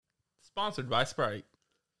Sponsored by Sprite.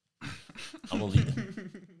 I'm gonna leave it.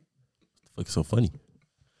 Fuck, so funny.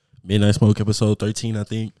 Midnight Smoke episode 13, I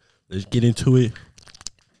think. Let's get into it.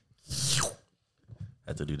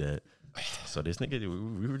 Had to do that. So this nigga,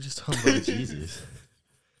 we were just talking about Jesus.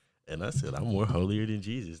 And I said, I'm more holier than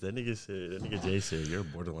Jesus. That nigga Jay said, you're a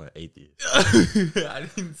borderline atheist. I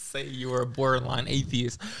didn't say you were a borderline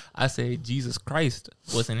atheist. I said Jesus Christ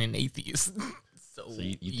wasn't an atheist. So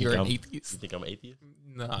you're an atheist. You think I'm an atheist?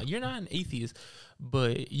 No, you're not an atheist,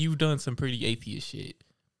 but you've done some pretty atheist shit.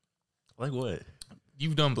 Like what?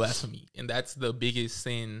 You've done blasphemy, and that's the biggest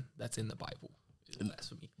sin that's in the Bible.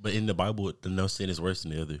 Blasphemy. But in the Bible, the no sin is worse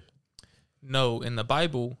than the other. No, in the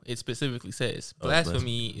Bible, it specifically says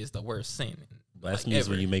blasphemy is the worst sin. Blasphemy is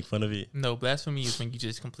when you make fun of it? No, blasphemy is when you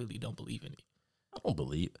just completely don't believe in it.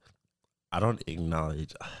 I don't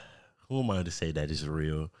acknowledge. Who am I to say that is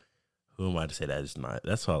real? Who am I to say that is not?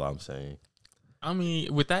 That's all I'm saying. I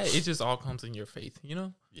mean, with that, it just all comes in your faith, you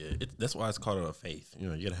know? Yeah, that's why it's called a faith. You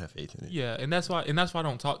know, you gotta have faith in it. Yeah, and that's why I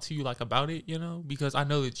don't talk to you like about it, you know, because I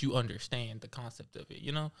know that you understand the concept of it,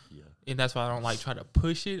 you know? Yeah. And that's why I don't like try to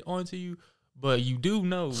push it onto you. But you do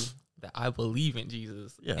know that I believe in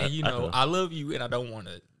Jesus. Yeah. And you know, I love you and I don't want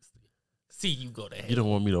to see you go to hell. You don't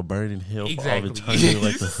want me to burn in hell for all eternity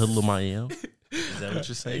like the hoodlum I am? Is that what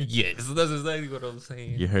you're saying? Yes, that's exactly what I'm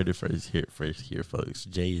saying. You heard it first here, folks.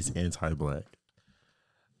 Jay is anti-black.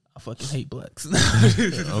 I fucking hate blacks.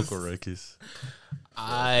 Uncle Ruckus.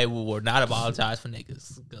 I will not apologize for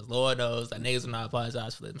niggas. Because Lord knows that niggas will not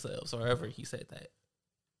apologize for themselves. Or ever he said that.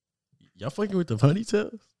 Y'all fucking with the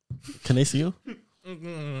ponytails? Can they see them?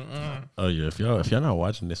 Oh, yeah. If y'all not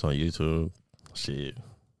watching this on YouTube, shit.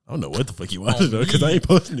 I don't know what the fuck you watching, though, because I ain't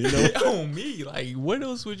posting it. No. On me. Like, what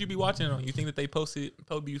else would you be watching on? You think that they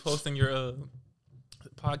be posting your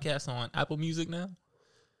podcast on Apple Music now?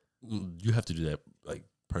 You have to do that, like,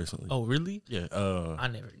 personally. Oh, really? Yeah. I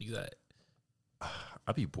never do that.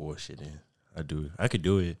 I be bullshitting. I do. I could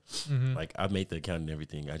do it. Mm-hmm. Like, I made the account and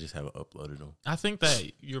everything. I just haven't uploaded them. I think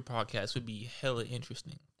that your podcast would be hella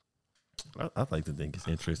interesting. I like to think it's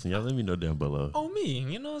interesting. Y'all let me know down below. Oh, me.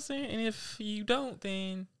 You know what I'm saying? And if you don't,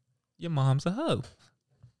 then your mom's a hoe.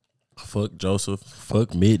 Fuck Joseph.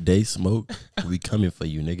 Fuck Midday Smoke. We coming for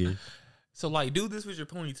you, nigga. So, like, do this with your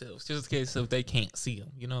ponytails, just in case if they can't see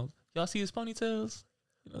them, you know? Y'all see his ponytails?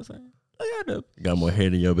 You know what I'm saying? I got them. Got more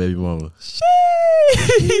hair than your baby mama.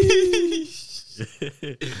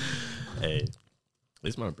 Hey,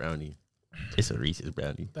 it's my brownie. It's a Reese's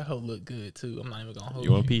brownie. That whole look good, too. I'm not even going to hold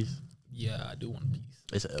you. You want a piece? Yeah, I do want a piece.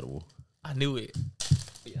 It's edible. I knew it.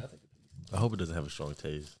 Yeah, I'll take a piece. I hope it doesn't have a strong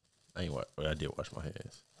taste. I did wash my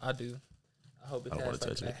hands. I do. I hope it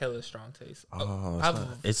has like a hella strong taste.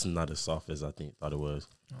 It's not as soft as I thought it was.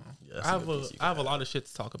 Oh. Yeah, I have a lot of shit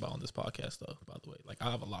to talk about on this podcast, though, by the way. Like,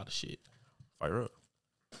 I have a lot of shit. Fire up.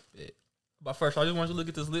 Yeah. But first, I just want you to look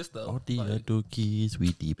at this list, though. All the other kids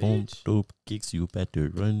with the pump dope kicks, you better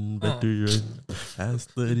run.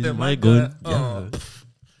 Faster than my gun.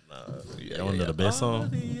 You don't know the best song?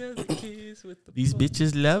 These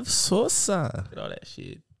bitches love Sosa. Look at all that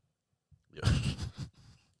shit. Yeah.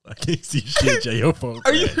 I can't see shit, Jay. Your phone.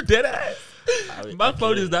 Are you dead ass? My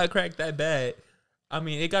phone is not cracked that bad. I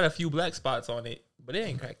mean, it got a few black spots on it, but it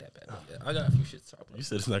ain't cracked that bad. Yeah, I got a few shit to talk about. You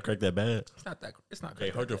said it's not cracked that bad? It's not that. It's not. Okay,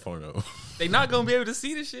 hold your phone though. They not gonna be able to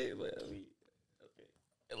see the shit. But I mean,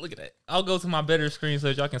 okay. Look at that. I'll go to my better screen so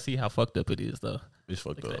that y'all can see how fucked up it is, though. It's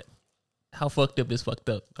fucked up. How fucked up is fucked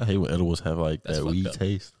up. I hate when edibles have like that weed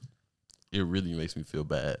taste. It really makes me feel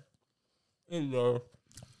bad. I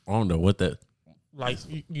don't know what that. Like,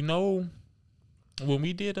 you know, when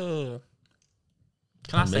we did can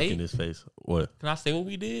I say making this face? What? Can I say what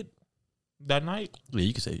we did that night? Yeah,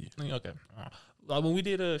 you can say it. Okay. Like when we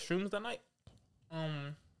did shrooms that night,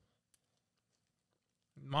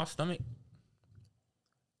 my stomach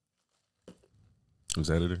was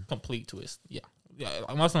that it? Complete twist. Yeah,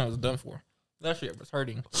 like my stomach was done for. That shit was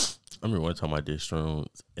hurting. I remember one time I did shrooms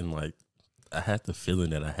and like I had the feeling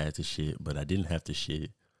that I had to shit, but I didn't have to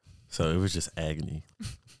shit. So it was just agony.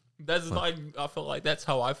 That's like I felt like that's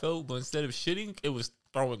how I felt, but instead of shitting, it was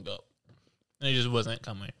throwing up, and it just wasn't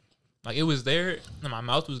coming. Like it was there, and my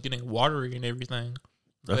mouth was getting watery and everything,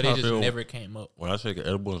 but it just never came up. When I take an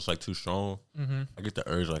edible and it's like too strong, I get the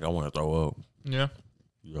urge like I want to throw up. Yeah,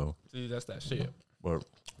 you know. See, that's that shit. But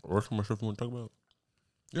what's commercial you want to talk about?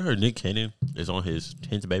 You heard Nick Cannon is on his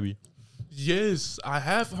 10th baby? Yes, I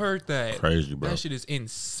have heard that. Crazy, bro. That shit is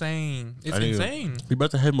insane. It's insane. He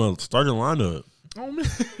about to have my starting lineup. Oh, man.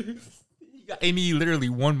 He need literally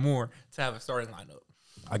one more to have a starting lineup.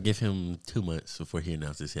 I give him 2 months before he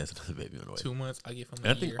announces he has another baby on the way. 2 months, I give him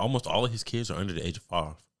I think almost all of his kids are under the age of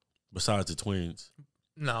 5. Besides the twins.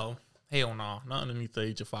 No. Hell no. Not underneath the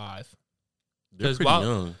age of 5. They're pretty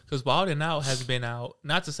young. Because Wild 'N Out has been out.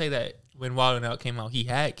 Not to say that when Wild 'N Out came out, he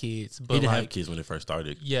had kids. But he didn't have kids when it first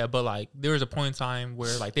started. Yeah, but like there was a point in time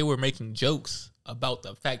where like they were making jokes about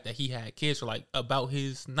the fact that he had kids, or like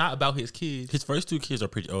not about his kids. His first 2 kids are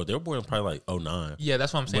pretty old. They were born probably like 09. Yeah,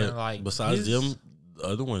 that's what I'm saying. But like besides them, the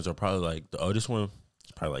other ones are probably like the oldest one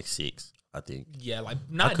is probably like 6, I think. Yeah, like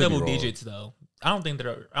not double digits though. I don't think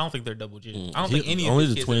they're double digits. I don't think any only of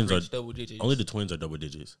the kids twins have are double digits. Only the twins are double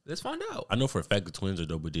digits. Let's find out. I know for a fact the twins are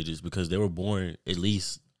double digits because they were born at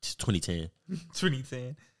least 2010.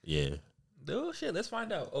 2010. Yeah. Oh shit, let's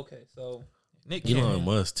find out. Okay, so Nick Elon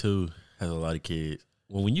Musk too has a lot of kids.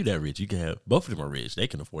 Well, when you that rich, you can have both of them are rich. They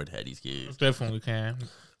can afford to have these kids. Definitely can.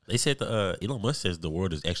 They said Elon Musk says the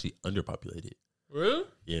world is actually underpopulated. Really?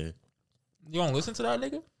 Yeah. You don't listen to that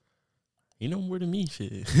nigga? He know more than me,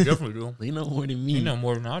 shit. You definitely do. He know more than me. He know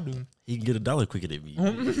more than I do. He can get $1 quicker than me.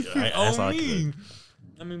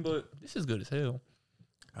 I mean, but this is good as hell.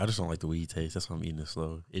 I just don't like the weed taste. That's why I'm eating it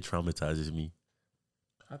slow. It traumatizes me.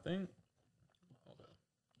 I think. Okay.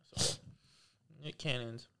 So, Nick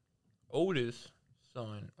Cannon's oldest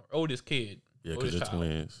son, or oldest kid. Yeah, because they're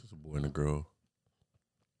twins. It's a boy and a girl.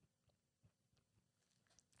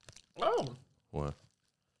 Oh. What?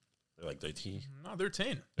 They're like 13. No, they're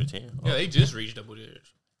 10. They're 10. Yeah, they just reached double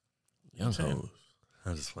digits. Young hoes.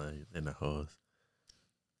 I'm just playing. They're not hoes.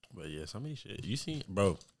 But yeah, so many shit. You seen,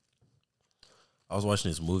 bro? I was watching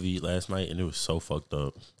this movie last night and it was so fucked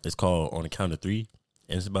up. It's called On the Count of 3,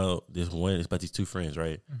 and it's about this one. It's about these 2 friends,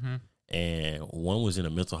 right? Mm-hmm. And one was in a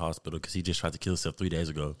mental hospital because he just tried to kill himself 3 days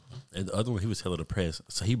ago, and the other one, he was hella depressed.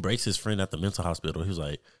 So he breaks his friend at the mental hospital. He was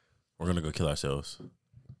like, "We're gonna go kill ourselves,"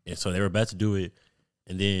 and so they were about to do it.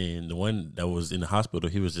 And then the one that was in the hospital,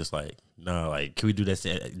 he was just like, "Nah, like, can we do this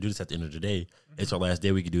at the end of the day? It's our last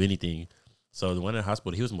day. We can do anything." So the one in the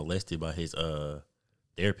hospital, he was molested by his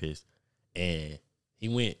therapist, and he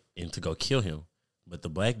went in to go kill him. But the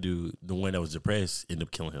black dude, the one that was depressed, ended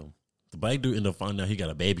up killing him. The black dude ended up finding out he got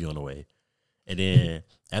a baby on the way. And then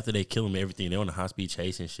after they kill him and everything, they're on a high-speed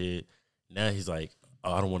chase and shit. Now he's like,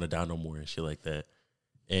 "Oh, I don't want to die no more," and shit like that.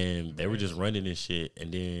 And they were just running and shit.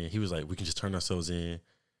 And then he was like, "We can just turn ourselves in.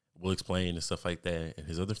 We'll explain," and stuff like that. And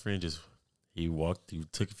his other friend he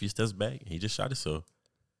took a few steps back, and he just shot himself.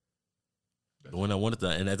 The one I wanted to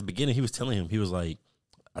die. And at the beginning, he was telling him, he was like,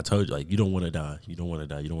 "I told you, like, you don't want to die. You don't want to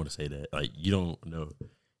die. You don't want to say that. Like, you don't know."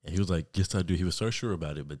 And he was like, "Yes, I do." He was so sure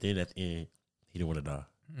about it. But then at the end, he didn't want to die.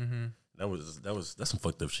 Mm-hmm. That's some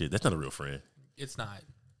fucked up shit. That's not a real friend. It's not.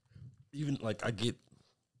 Even, like, I get,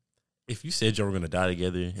 if you said y'all were going to die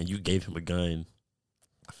together and you gave him a gun,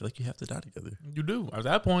 I feel like you have to die together. You do. At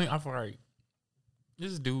that point, I feel like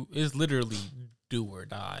this dude is literally do or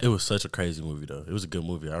die. It was such a crazy movie, though. It was a good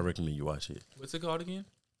movie. I recommend you watch it. What's it called again?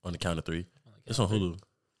 On the Count of 3. It's on Hulu.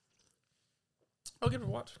 I'll give it a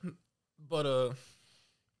watch. But let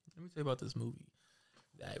me tell you about this movie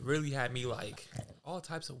that really had me like all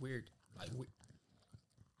types of weird, like.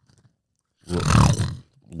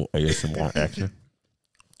 ASMR action.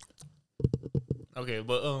 Okay,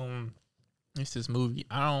 but it's this movie.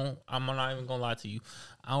 I'm not even gonna lie to you.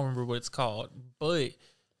 I don't remember what it's called, but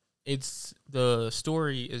the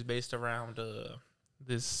story is based around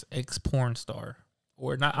this ex porn star,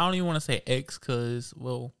 or not. I don't even want to say ex because,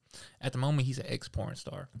 well, at the moment he's an ex porn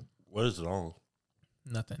star. What is it on?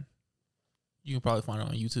 Nothing. You can probably find it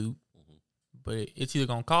on YouTube, but it's either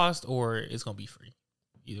gonna cost or it's gonna be free,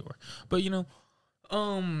 either or. But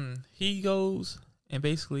he goes and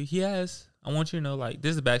basically he has. I want you to know, like,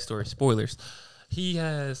 this is the backstory. Spoilers. He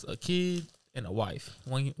has a kid and a wife.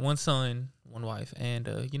 One son, one wife, and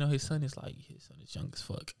his son is young as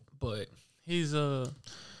fuck. But his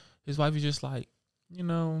wife is just like,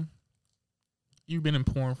 you've been in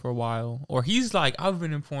porn for a while, or he's like, I've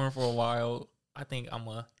been in porn for a while. I think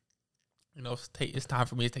it's time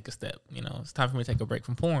for me to take a step. It's time for me to take a break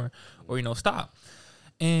from porn, or stop.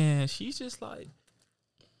 And she's just like,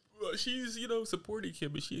 she's supporting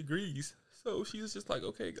him, and she agrees. So she's just like,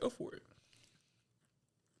 okay, go for it.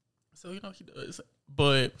 So he does,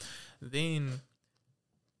 but then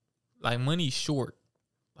like money's short,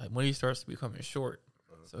 like money starts becoming short.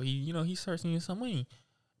 So he starts needing some money,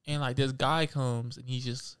 and like this guy comes and he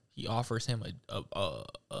offers him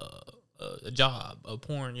a job, a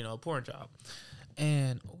porn job,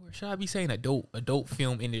 or should I be saying adult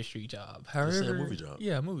film industry job? However, a movie job.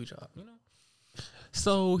 Yeah, a movie job.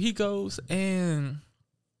 So he goes and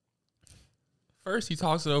first he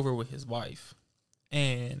talks it over with his wife,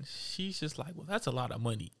 And she's just like, well, that's a lot of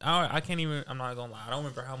money. I can't even, I'm not gonna lie, I don't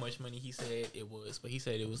remember how much money he said it was, but he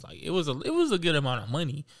said it was like, it was a good amount of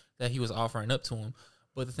money that he was offering up to him.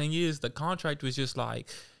 But the thing is, the contract was just like,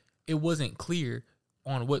 it wasn't clear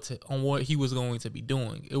on what he was going to be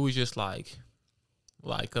doing. It was just like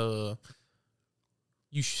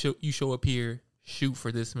you show up here, shoot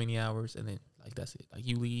for this many hours, and then like that's it. Like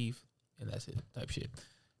you leave and that's it, type shit.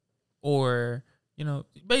 Or, you know,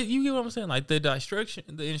 but you get what I'm saying? Like the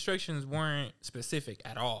instructions weren't specific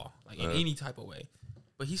at all, like in any type of way.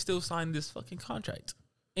 But he still signed this fucking contract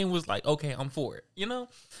and was like, okay, I'm for it. You know?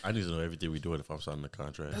 I need to know everything we do if I'm signing the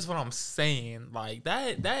contract. That's what I'm saying. Like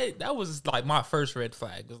that was like my first red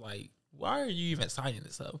flag. It was like, why are you even signing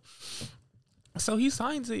this up? So he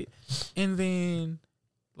signs it, and then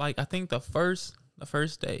like I think the first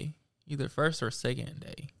day, either first or second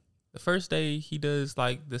day. The first day he does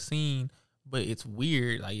like the scene, but it's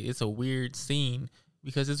weird. Like it's a weird scene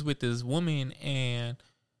because it's with this woman, and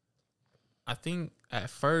I think at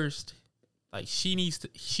first, like she's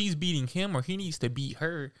beating him or he needs to beat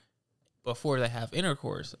her before they have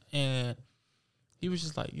intercourse. And he was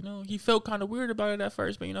just like, you know, he felt kind of weird about it at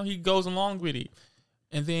first, but you know, he goes along with it.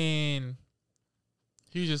 And then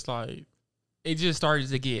he was just like, it just started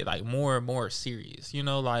to get like more and more serious, you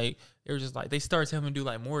know, like it was just like, they started telling him to do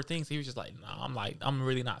like more things. He was just like, nah, I'm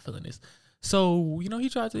really not feeling this. So, you know, he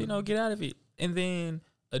tried to, you know, get out of it. And then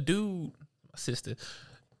a dude, my sister.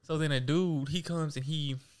 So then a dude, he comes and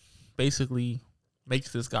he basically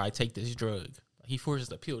makes this guy take this drug. He forces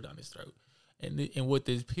the pill down his throat. And what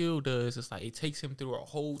this pill does is like, it takes him through a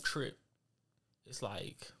whole trip. It's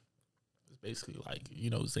basically like, you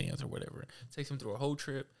know, Xans or whatever. It takes him through a whole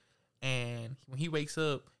trip. And when he wakes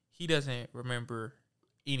up, he doesn't remember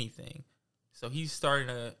anything. So he's starting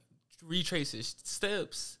to retrace his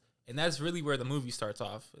steps. And that's really where the movie starts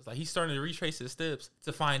off. It's like he's starting to retrace his steps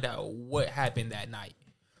to find out what happened that night.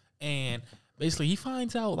 And basically he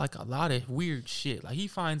finds out like a lot of weird shit. Like he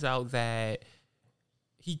finds out that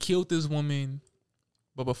he killed this woman,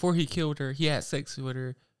 but before he killed her, he had sex with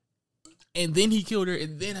her. And then he killed her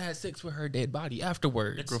and then had sex with her dead body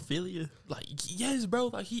afterwards. Necrophilia? Like, yes, bro.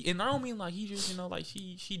 Like and I don't mean like he just, you know, like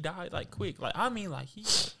she died like quick. Like I mean like he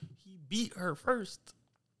beat her first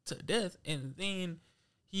to death, and then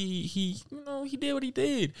he you know, he did what he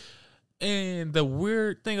did. And the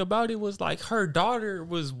weird thing about it was like her daughter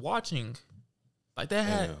was watching. Like that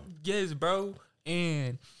had, yes, bro.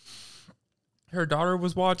 And her daughter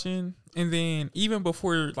was watching. And then even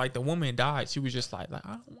before like the woman died, she was just like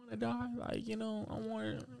I don't want to die. Like, you know, I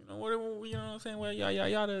want to, you know, whatever, you know what I'm saying? Well,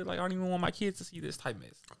 yada. Like, I don't even want my kids to see this type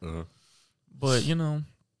mess. But, you know,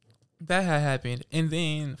 that had happened. And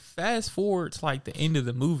then fast forward to like the end of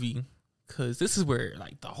the movie, because this is where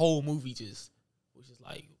like the whole movie just was just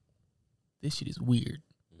like, this shit is weird.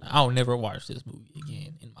 I'll never watch this movie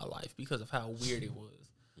again in my life because of how weird it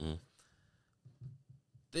was.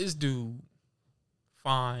 This dude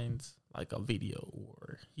finds like a video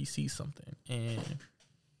or he sees something,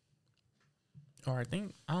 or I don't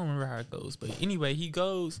remember how it goes, but anyway, he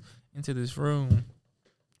goes into this room,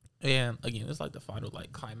 and again, it's like the final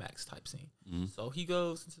like climax type scene. So he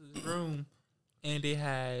goes into this room, and it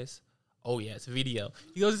has, it's a video.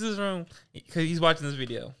 He goes into this room because he's watching this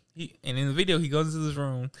video. And in the video, he goes into this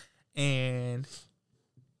room, and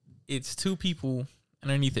it's two people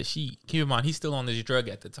underneath a sheet. Keep in mind, he's still on this drug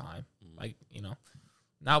at the time. Like, you know,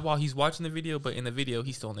 not while he's watching the video, but in the video,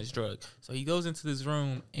 he's still on this drug. So he goes into this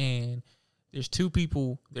room, and there's two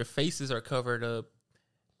people. Their faces are covered up,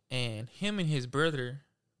 and him and his brother,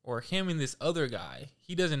 or him and this other guy,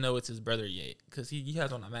 he doesn't know it's his brother yet because he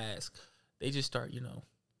has on a mask. They just start,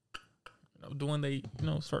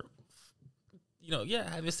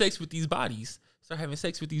 having sex with these bodies. Start having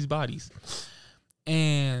sex with these bodies.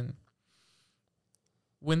 And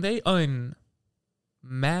when they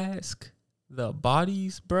unmask the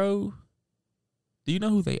bodies, bro, do you know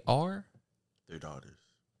who they are? Their daughters.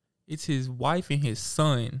 It's his wife and his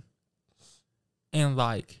son. And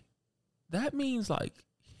like, that means like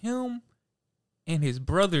him and his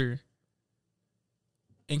brother.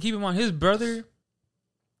 And keep in mind, his brother,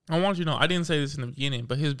 I want you to know, I didn't say this in the beginning,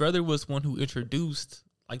 but his brother was one who introduced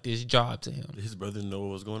like this job to him. Did his brother know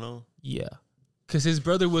what was going on? Yeah. Because his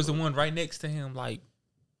brother was the one right next to him, like,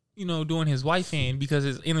 you know, doing his wife in.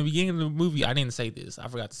 Because in the beginning of the movie, I didn't say this. I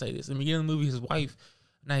forgot to say this. In the beginning of the movie,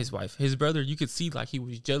 his brother, you could see like he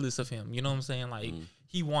was jealous of him. You know what I'm saying? Like,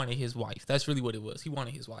 he wanted his wife. That's really what it was. He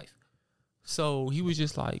wanted his wife. So he was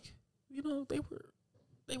just like, you know, they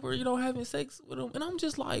were, you know, having sex with him. And I'm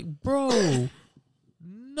just like, bro,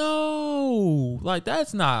 no, like,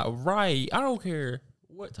 that's not right. I don't care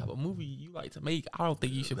what type of movie you like to make, I don't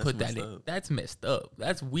think you should put that in. Up. That's messed up.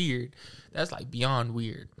 That's weird. That's like beyond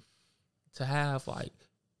weird. To have like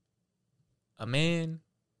a man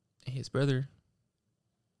and his brother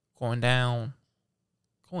going to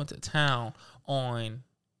town on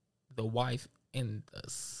the wife and the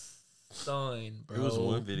son, bro. It was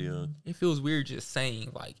one video. It feels weird just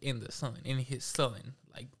saying like in the son, in his son.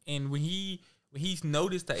 Like, and when he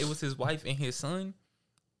noticed that it was his wife and his son,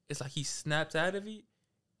 it's like he snapped out of it,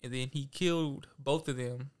 and then he killed both of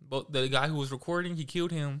them. Both the guy who was recording, he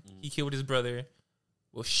killed him. He killed his brother.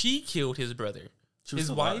 Well, she killed his brother.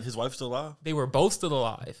 His wife. His wife's still alive? They were both still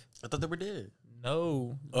alive. I thought they were dead.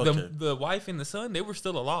 No. Okay. The wife and the son, they were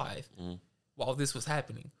still alive while this was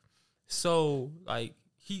happening. So, like,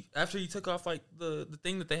 after he took off, like, the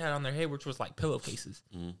thing that they had on their head, which was, like, pillowcases,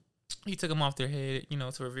 he took them off their head, you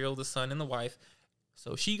know, to reveal the son and the wife.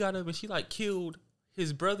 So she got up and she, like, killed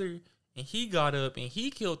his brother, and he got up and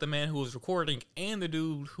he killed the man who was recording and the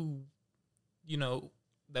dude who, you know,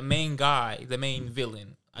 the main guy, the main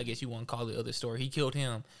villain, I guess you want to call it other story. He killed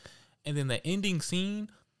him. And then the ending scene,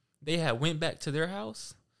 they had went back to their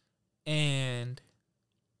house and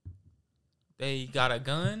they got a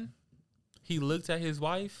gun. He looked at his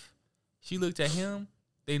wife. She looked at him.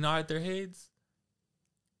 They nodded their heads.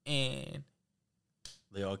 And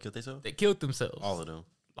they all killed themselves? They killed themselves. All of them.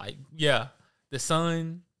 Like, yeah. The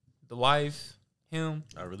son, the wife, him.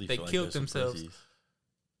 I really they feel like killed themselves. Pussies.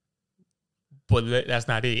 But that's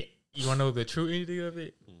not it. You want to know the true ending of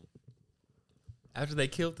it? After they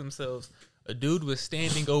killed themselves, a dude was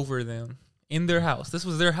standing over them in their house. This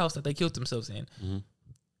was their house that they killed themselves in.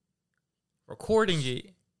 Recording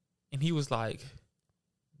it. And he was like,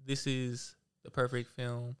 this is the perfect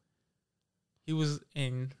film. He was,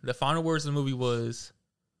 and the final words of the movie was,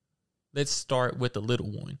 let's start with the little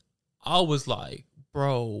one. I was like,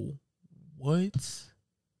 bro, what?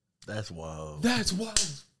 That's wild. That's wild.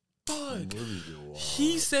 Fuck.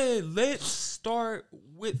 He said, let's start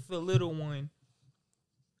with the little one.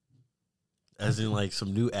 As in, like,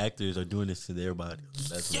 some new actors are doing this to their body.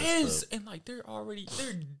 That's yes, and like they're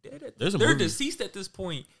dead. They're deceased at this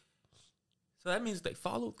point. So that means they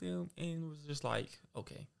followed them and was just like,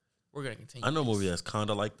 okay, we're gonna continue. I know a movie that's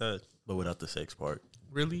kind of like that, but without the sex part.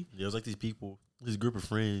 Really? There's like these people, this group of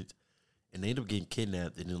friends, and they end up getting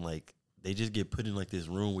kidnapped, and then like they just get put in like this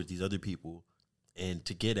room with these other people, and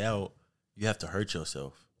to get out, you have to hurt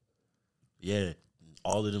yourself. Yeah,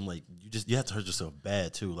 all of them, like you have to hurt yourself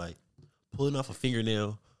bad too. Like pulling off a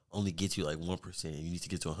fingernail only gets you like 1%. You need to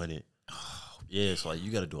get to 100. Oh, yeah, so like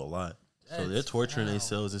you got to do a lot. So they're torturing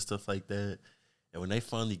themselves and stuff like that. And when they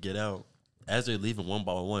finally get out, as they're leaving one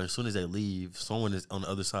by one, as soon as they leave, someone is on the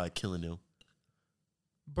other side killing them.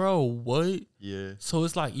 Bro, what? Yeah. So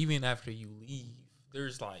it's like even after you leave,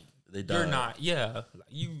 there's like they die. You're not. Yeah,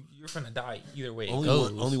 you're finna die either way.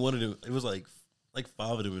 Only one of them. It was like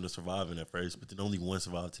 5 of them ended up surviving at first, but then only one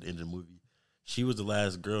survived to the end of the movie. She was the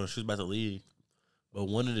last girl. She was about to leave, but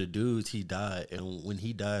one of the dudes, he died, and when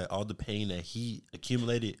he died, all the pain that he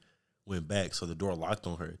accumulated went back, so the door locked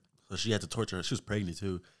on her. So she had to torture her. She was pregnant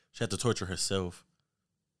too. She had to torture herself.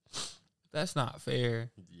 That's not fair.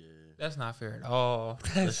 Yeah. That's not fair at all.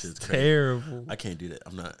 That's terrible. I can't do that.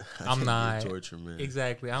 I'm not. Torture, man.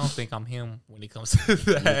 Exactly. I don't think I'm him when it comes to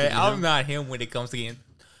that. I'm not him when it comes to getting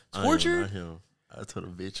tortured. I am not him. I told a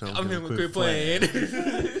bitch I'm him with quit playing.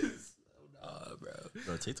 Nah,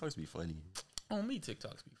 bro. TikToks be funny. On me, TikToks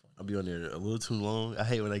be funny. I'll be on there a little too long. I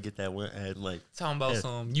hate when I get that one ad like talking about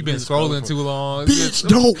you've been scrolling too long. Bitch,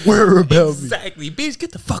 don't worry about me. Exactly. Bitch,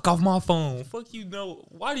 get the fuck off my phone. Fuck you know.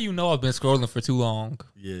 Why do you know I've been scrolling for too long?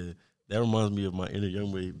 Yeah. That reminds me of my inner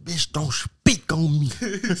young boy. Bitch, don't speak on me.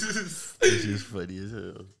 It's just funny as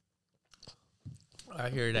hell. I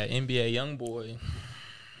hear that NBA young boy.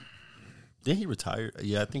 Then he retired.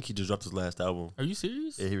 Yeah, I think he just dropped his last album. Are you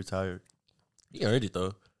serious? Yeah, he retired. He earned it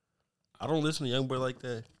though. I don't listen to YoungBoy like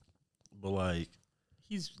that, but like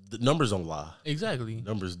the numbers don't lie. Exactly,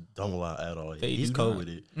 numbers don't lie at all. They he's cold with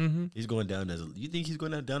it. Mm-hmm. He's going down as you think he's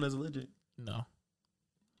going down as a legend? No,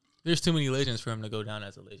 there's too many legends for him to go down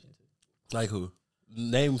as a legend. Like who?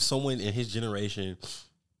 Name someone in his generation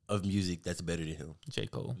of music that's better than him. J.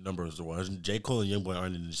 Cole. Numbers are one. J. Cole and YoungBoy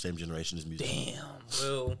aren't in the same generation as music. Damn.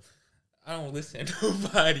 Well, I don't listen to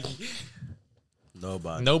nobody.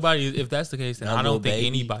 Nobody. If that's the case, then not I don't think Baby,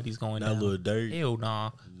 anybody's going down. Not Lil Durk. Hell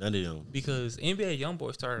nah. None of them. Because NBA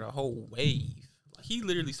YoungBoy started a whole wave. He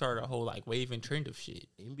literally started a whole like wave and trend of shit.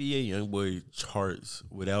 NBA YoungBoy charts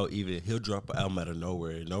without even he'll drop an album out of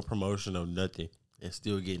nowhere, no promotion, no nothing, and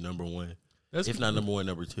still get number one. If not number one,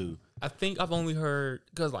 number two. I think I've only heard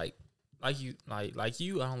because like like you, I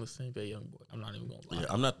don't listen to that Young Boy. I'm not even gonna lie. Yeah,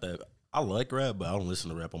 I'm not that. I like rap, but I don't listen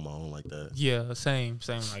to rap on my own like that. Yeah, same.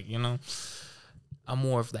 Like, you know, I'm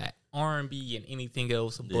more of that R&B and anything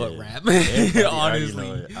else but rap.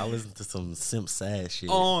 Honestly, I listen to some simp sad shit.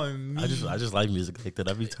 On me. I just like music like that.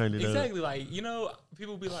 I be turning it up. Exactly. Like, you know,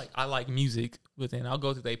 people be like, I like music, but then I'll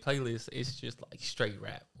go through their playlist. It's just like straight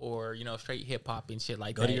rap or, you know, straight hip hop and shit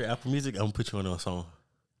like that. Go to your Apple Music. I'm gonna put you on a song.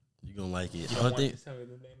 You gonna like it. You don't want to tell me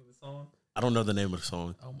the name of the song? I don't know the name of the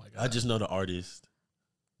song. Oh my god. I just know the artist.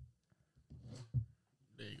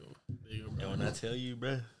 There you go, bro. And when I tell you,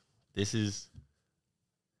 bro, this is.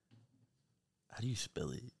 How do you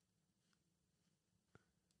spell it?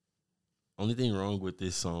 Only thing wrong with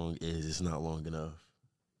this song is it's not long enough.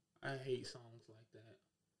 I hate songs like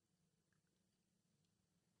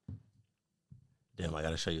that. Damn, I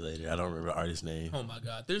gotta show you later. I don't remember the artist's name. Oh my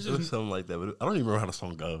god, there's something like that, but I don't even remember how the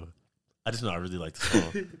song go. I just know I really like the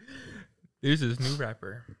song. There's this new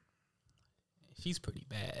rapper. She's pretty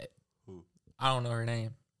bad. Who? I don't know her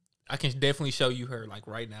name. I can definitely show you her like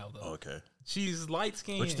right now though. Okay. She's light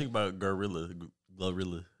skinned. What you think about Glorilla?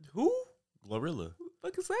 Who? Glorilla.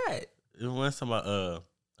 What is that? It was talking about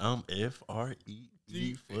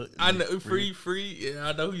FREE. I know free. Yeah,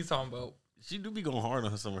 I know who you're talking about. She do be going hard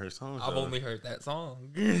on some of her songs. I've only heard that song.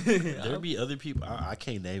 There be other people. I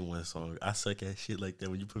can't name one song. I suck at shit like that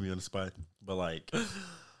when you put me on the spot. But like,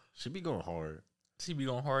 she be going hard. She be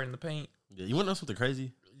going hard in the paint. Yeah, you want to know something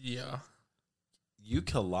crazy? Yeah. You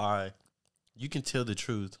can lie. You can tell the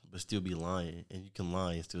truth, but still be lying. And you can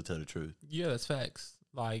lie and still tell the truth. Yeah, that's facts.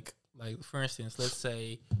 Like for instance, let's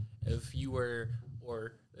say if you were,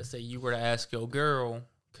 or let's say you were to ask your girl,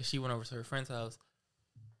 because she went over to her friend's house,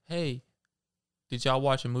 hey, did y'all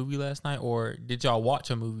watch a movie last night? Or did y'all watch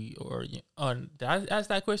a movie? Or did I ask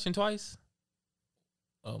that question twice?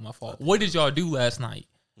 Oh, my fault. What did y'all do last night?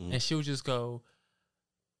 Mm-hmm. And she'll just go,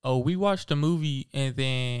 oh, we watched a movie and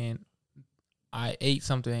then I ate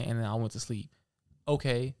something and then I went to sleep.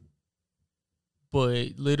 Okay.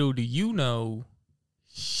 But little do you know,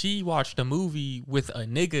 she watched a movie with a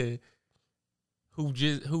nigga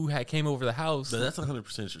who had came over the house. But that's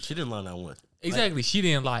 100% true. She didn't lie that one. Exactly. Like, she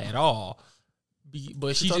didn't lie at all.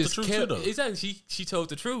 But she just kept, too, exactly. She told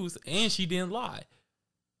the truth and she didn't lie.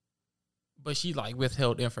 But she like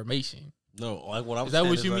withheld information. No, like what I'm is saying that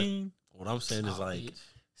what is you like, mean? What I'm saying is like,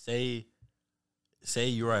 say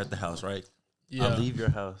you're at the house, right? Yeah. I leave your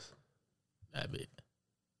house. That bit.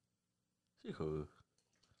 She cool.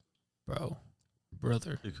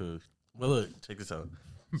 Brother. She cool. Well, look, check this out.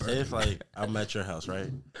 Say if like I'm at your house, right?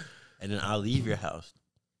 And then I leave your house.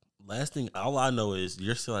 Last thing, all I know is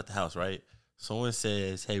you're still at the house, right? Someone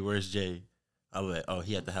says, hey, where's Jay? I'm like, oh,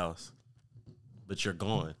 he at the house. But you're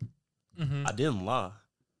gone. Mm-hmm. I didn't lie.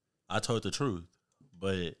 I told the truth.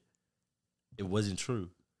 But it wasn't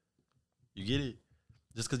true. You get it?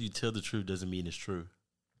 Just because you tell the truth doesn't mean it's true.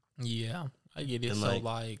 Yeah, I get it. And so,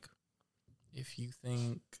 like, if you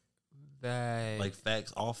think that... Like,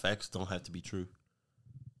 facts, all facts don't have to be true.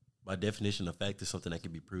 By definition, a fact is something that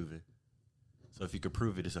can be proven. So if you could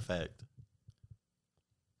prove it, it's a fact.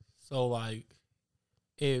 So, like,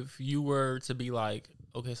 if you were to be like,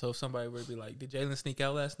 okay, so if somebody were to be like, did Jalen sneak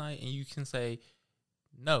out last night? And you can say,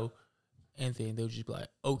 no. And then they'll just be like,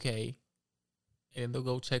 okay. And they'll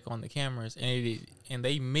go check on the cameras. And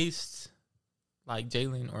they missed, like,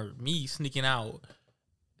 Jalen or me sneaking out.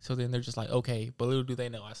 So then they're just like, okay, but little do they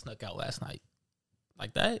know I snuck out last night.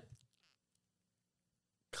 Like that?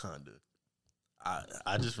 Kinda.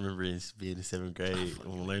 I just remember being in 7th grade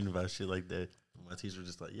when learning about shit like that. My teacher was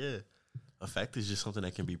just like, yeah, a fact is just something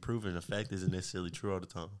that can be proven. A fact isn't necessarily true all the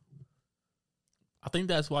time. I think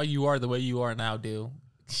that's why you are the way you are now, Dill.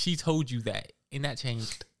 She told you that, and that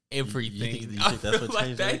changed everything. You think that's what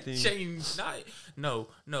changed everything? That changed,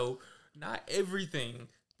 not everything,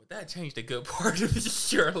 but that changed a good part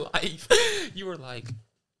of your life. You were like,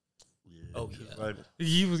 yeah, oh, yeah. Like,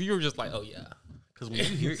 you were just like, oh, yeah. Because when you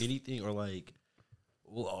hear anything or, like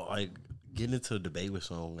getting into a debate with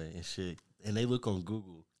someone and shit, and they look on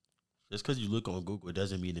Google, just because you look on Google, it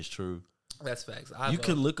doesn't mean it's true. That's facts. You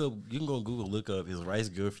can go on Google, look up, is rice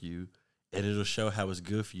good for you? And it'll show how it's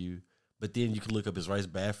good for you. But then you can look up, is rice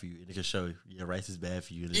bad for you? And it can show, yeah, rice is bad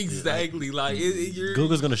for you. And exactly.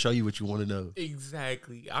 Google's going to show you what you want to know.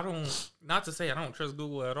 Exactly. Not to say I don't trust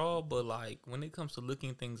Google at all, but like when it comes to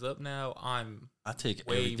looking things up now, I take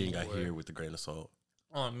everything I hear with a grain of salt.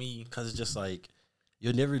 On me. Because it's just like,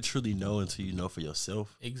 you'll never truly know until you know for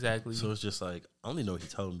yourself. Exactly. So it's just like, I only know what he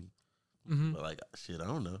told me. Mm-hmm. But like, shit, I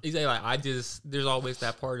don't know. Exactly. Like, there's always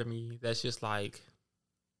that part of me that's just like,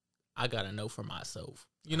 I gotta know for myself.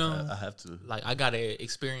 You know, I have to. Like, I gotta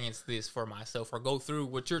experience this for myself, or go through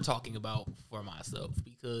what you're talking about for myself,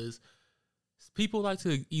 because people like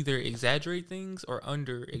to either exaggerate things or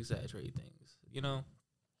under exaggerate things. You know,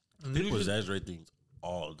 People exaggerate things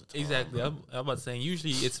all the time. Exactly. I'm about to say,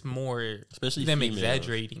 usually it's more, especially them females,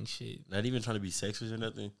 exaggerating shit. Not even trying to be sexist or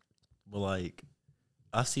nothing, but like,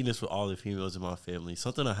 I've seen this with all the females in my family.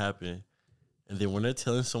 Something will happen, and then when they're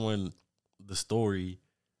telling someone the story,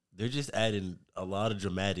 they're just adding a lot of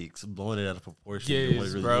dramatics, blowing it out of proportion. Yes, what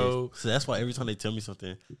it really bro. Is. So that's why every time they tell me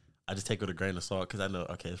something, I just take it with a grain of salt, because I know,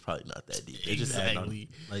 okay, it's probably not that deep. They just add on.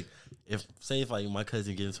 Like, if like my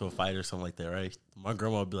cousin get into a fight or something like that, right? My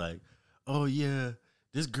grandma would be like, "Oh yeah,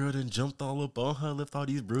 this girl done jumped all up on her, left all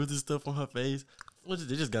these bruises and stuff on her face."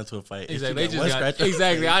 They just got into a fight.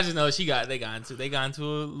 Exactly. I just know they got into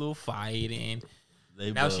a little fight, and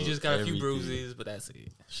now she just got a few bruises, but that's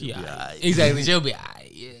it. She'll be alright. Exactly. She'll be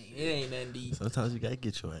alright. It ain't nothing deep. Sometimes you gotta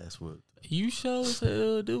get your ass whooped. You sure as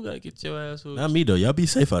hell do gotta get your ass whooped. Not me though. Y'all be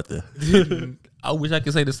safe out there. I wish I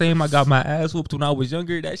could say the same. I got my ass whooped when I was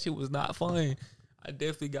younger. That shit was not fun. I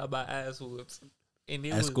definitely got my ass whooped. And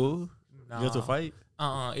it At school? Nah. You had to fight?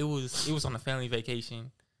 It was on a family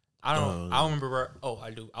vacation. I don't remember where. Oh,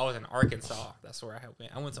 I do. I was in Arkansas. That's where I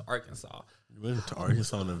went. I went to Arkansas. You went to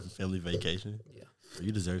Arkansas on a family vacation? Yeah.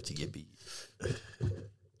 You deserve to get beat.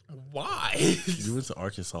 Why? You went to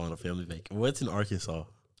Arkansas on a family vacation. What's in Arkansas?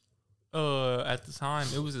 At the time,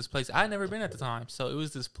 it was this place. I had never been at the time, so it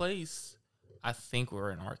was this place. I think we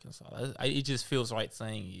were in Arkansas. It just feels right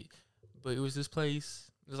saying it, but it was this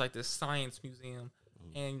place. It was like this science museum,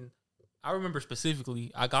 and I remember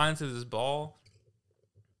specifically, I got into this ball,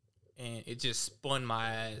 and it just spun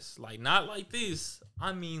my ass. Like, not like this.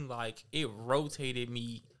 I mean, like, it rotated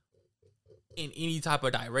me in any type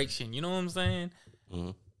of direction. You know what I'm saying?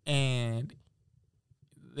 Mm-hmm. And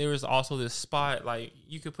there was also this spot, like,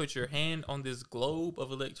 you could put your hand on this globe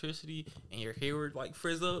of electricity, and your hair would, like,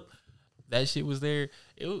 frizz up. That shit was there.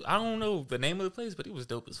 I don't know the name of the place, but it was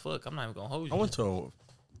dope as fuck. I'm not even gonna hold you. I went on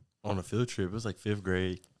a field trip. It was like 5th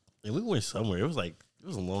grade, and we went somewhere. It was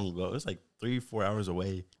long ago. It was like 3-4 hours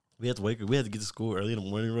away. We had to wake up. We had to get to school early in the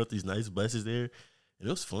morning. We rode these nice buses there, and it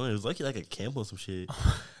was fun. It was like a camp or some shit.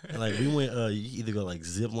 And like, we went, you either go like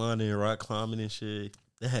zip lining, rock climbing and shit.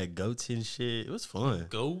 They had goats and shit. It was fun.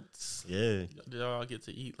 Goats? Yeah. Did y'all get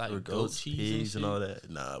to eat like goats, cheese pigs, and all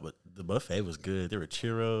that? Nah, but the buffet was good. There were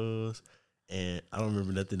churros, and I don't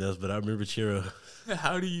remember nothing else, but I remember churros.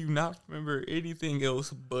 How do you not remember anything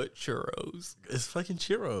else but churros? It's fucking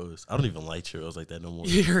churros. I don't even like churros like that no more.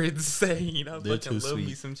 You're insane. I They're fucking love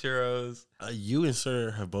me some churros. You and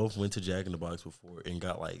Sir have both went to Jack in the Box before and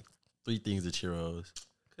got like 3 things of churros.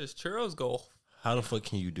 Because churros go How the fuck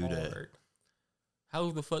can you do that? How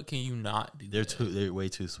the fuck can you not do that? They're way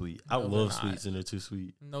too sweet. I love sweets and they're too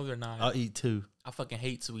sweet. No, they're not. I'll eat 2. I fucking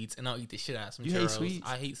hate sweets, and I'll eat the shit out of some churros. Hate sweets?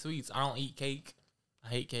 I hate sweets. I don't eat cake. I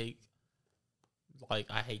hate cake. Like,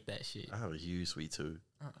 I hate that shit. I have a huge sweet tooth.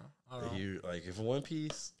 Like, if one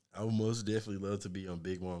piece, I would most definitely love to be on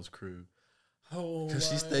Big Mom's crew. Oh, because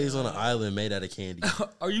she stays on an island made out of candy.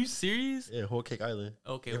 Are you serious? Yeah, Whole Cake Island.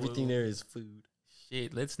 Okay, everything there is food.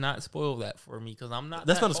 Shit, let's not spoil that for me, because I'm not.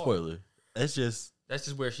 That's not a spoiler. That's just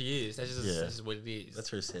where she is. That's just what it is. That's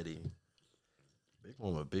her setting. Big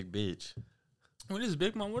Mama, big bitch. What is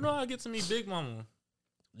Big Mama? When do I get to meet Big Mama?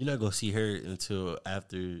 You're not gonna see her until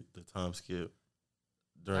after the time skip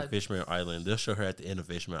during Fishman Island. They'll show her at the end of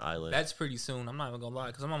Fishman Island. That's pretty soon. I'm not even gonna lie,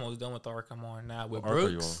 because I'm almost done with the arc I'm on now with what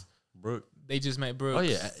Brooks. Brooke. They just met Brooks. Oh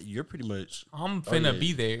yeah, you're pretty much. I'm finna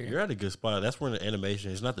be there. You're at a good spot. That's where the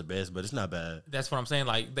animation is not the best, but it's not bad. That's what I'm saying.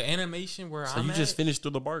 Like, the animation where I'm. So you just finished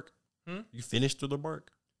Through the Bark. You finished Through the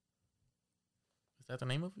Bark. Is that the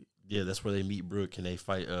name of it? Yeah, that's where they meet Brooke and they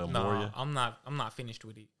fight Moria. I'm not finished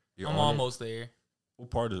with it. I'm almost there. What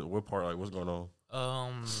part? Like, what's going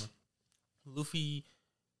on? Luffy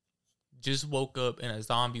just woke up in a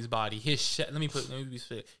zombie's body. Let me be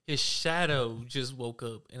straight. His shadow just woke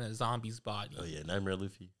up in a zombie's body. Oh yeah, Nightmare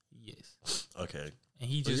Luffy. Yes. Okay. And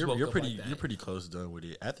he just woke up like that. You're pretty close done with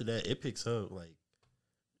it. After that, it picks up like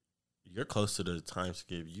you're close to the time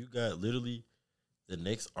skip. You got literally the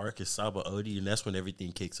next arc is Saba Odi, and that's when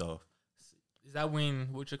everything kicks off. Is that when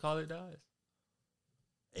dies?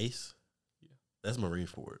 Ace? Yeah. That's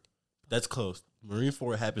Marineford. That's close.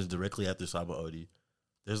 Marineford happens directly after Saba Odi.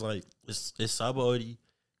 There's like it's Saba Odi,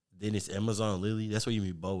 then it's Amazon Lily. That's where you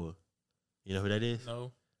meet Boa. You know who that is?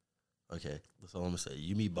 No. Okay, that's all I'm gonna say.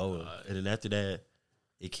 You meet Boa, and then after that,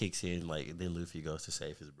 it kicks in. Like, then Luffy goes to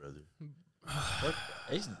save his brother.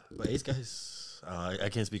 Ace got his. I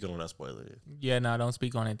can't speak on that spoiler. Yeah, no, don't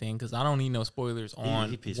speak on anything because I don't need no spoilers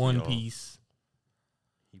on One Piece.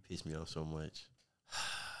 He pissed me off so much.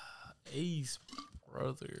 Ace,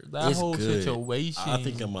 brother, that whole situation. I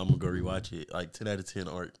think I'm gonna go rewatch it. Like 10 out of 10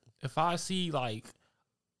 arc. If I see like,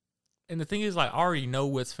 and the thing is, like, I already know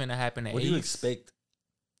what's finna happen to Ace. What do you expect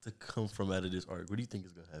to come from out of this arc? What do you think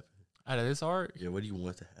is gonna happen out of this arc? Yeah, what do you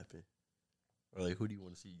want to happen? Or like, who do you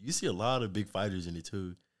want to see? You see a lot of big fighters in it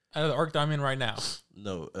too. Out of the arc that I'm in right now.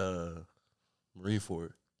 No,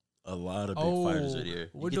 Marineford. A lot of big fighters are there.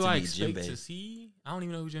 What do I expect to see? I don't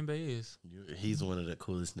even know who Jinbei is. He's one of the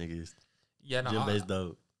coolest niggas. Yeah, no, Jinbei's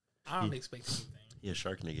dope. I don't expect anything. He a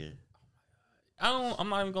shark nigga. I'm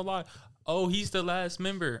not even gonna lie. Oh, he's the last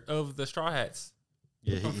member of the Straw Hats.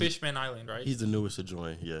 Yeah, from Fishman Island, right? He's the newest to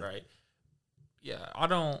join. Yeah, right. Yeah, I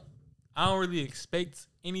don't really expect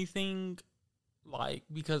anything, like,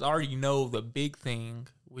 because I already know the big thing,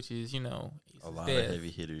 which is, you know, a lot of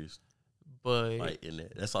heavy hitters. But like in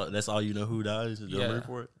it, that's all you know who dies.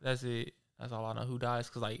 That's it. That's all I know who dies.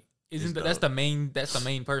 Because like, that's the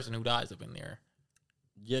main person who dies up in there.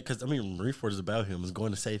 Yeah, because I mean, Marineford is about him. Is going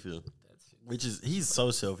to save him. He's so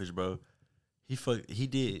selfish, bro. He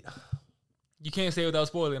did. You can't say it without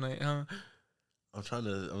spoiling it, huh? I'm trying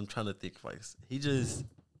to think. Like, he just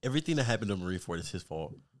everything that happened to Marineford is his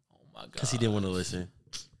fault. Oh my god. Because he didn't want to listen.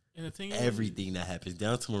 And the thing everything that happens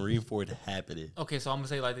down to Marineford happening. Okay, so I'm gonna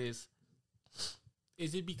say it like this.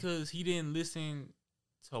 Is it because he didn't listen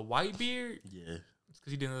to Whitebeard? Yeah. It's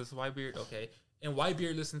because he didn't listen to Whitebeard? Okay. And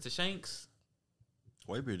Whitebeard listened to Shanks?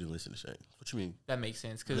 Whitebeard didn't listen to Shanks. What you mean? That makes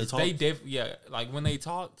sense. Because like when they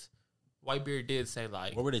talked, Whitebeard did say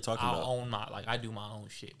like, what were they talking about? I do my own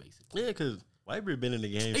shit, basically. Yeah, because Whitebeard been in the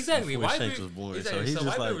game exactly. before Shanks was born. Exactly. So he's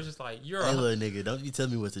just Whitebeard was just like, you're hey, little nigga, don't you tell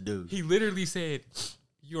me what to do. He literally said,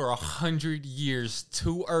 you're 100 years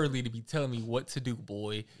too early to be telling me what to do,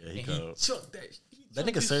 boy. Yeah, he chucked that. That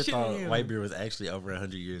nigga sir thought Whitebeard was actually over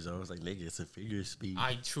 100 years old. I was like, nigga, it's a figure of speech.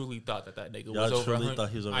 I truly thought that nigga was over 100. Thought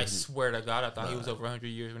he was over I swear to God, I thought he was over 100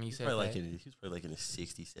 years when he said that. He was probably like in his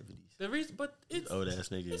 60s, 70s. The reason, but it's old ass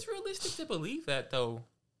nigga. It's realistic to believe that though,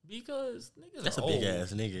 because niggas that's are a big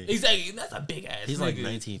ass nigga. Exactly, that's a big ass. He's nigga. Like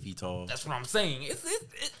 19 feet tall. That's what I'm saying.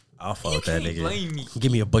 I'll fold that nigga. Blame me.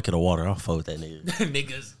 Give me a bucket of water. I'll fold that nigga.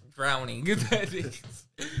 Niggas drowning. Get that niggas.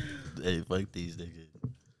 Hey, fuck these niggas.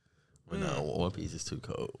 But no, One Piece is too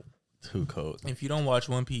cold. Too cold. If you don't watch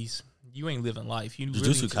One Piece, you ain't living life. You really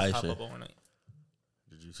Jujutsu need to hop up on it.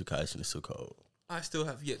 Jujutsu Kaisen is too cold. I still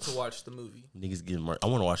have yet to watch the movie. Niggas getting marked. I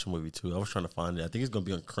want to watch the movie too. I was trying to find it. I think it's gonna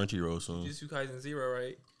be on Crunchyroll soon. Jujutsu Kaisen 0,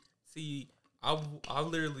 right? See, I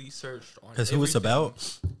literally searched on because who it's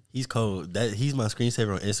about. He's cold. He's my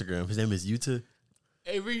screensaver on Instagram. His name is Yuta.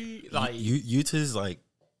 Yuta's like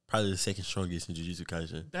probably the second strongest in Jujutsu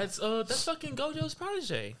Kaisen. That's fucking Gojo's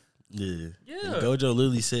protege. Yeah. Yeah. And Gojo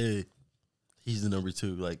literally said he's the number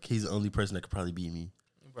 2. Like, he's the only person that could probably beat me.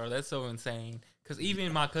 Bro, that's so insane. Because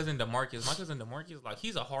even my cousin DeMarcus, like,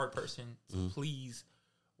 he's a hard person to please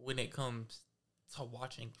when it comes to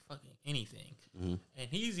watching fucking anything. Mm-hmm. And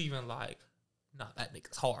he's even like, nah, that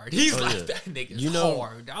nigga's hard. He's that nigga's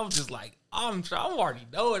hard. I was just like, I'm already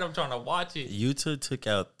know it. I'm trying to watch it. Yuta took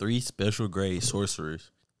out 3 special grade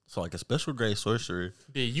sorcerers. So, like, a special grade sorcerer.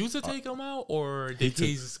 Did Yuta take him out, or did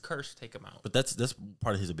his curse take him out? But that's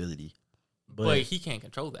part of his ability. But he can't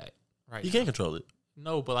control that, right? He can't control it.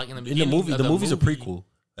 No, but, like, in the beginning the movie's a prequel.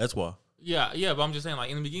 That's why. Yeah, but I'm just saying, like,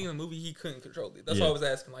 in the beginning of the movie, he couldn't control it. That's why I was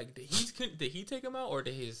asking, like, did he take him out, or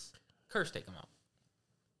did his curse take him out?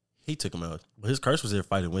 He took him out. But his curse was there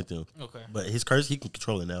fighting with him. Okay. But his curse, he can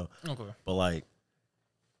control it now. Okay. But, like,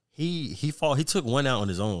 he took one out on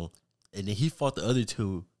his own, and then he fought the other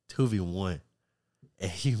 2v1,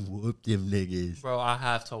 and he whooped them niggas. Bro, I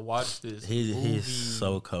have to watch this. He's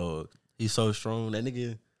so cold. He's so strong. That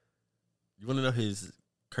nigga, you want to know his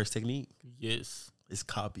curse technique? Yes. It's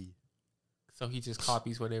copy. So he just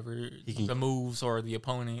copies whatever the moves or the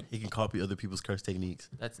opponent. He can copy other people's curse techniques.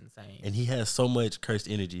 That's insane. And he has so much cursed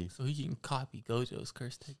energy. So he can copy Gojo's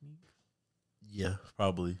curse technique? Yeah,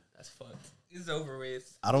 probably. That's fucked. It's over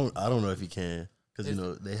with. I don't know if he can. Because, you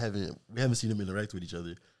know, we haven't seen them interact with each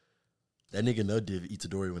other. That nigga no div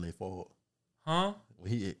Itadori when they fall. Huh?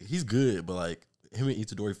 He's good, but like him and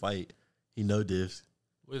Itadori fight, he no divs.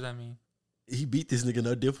 What does that mean? He beat this nigga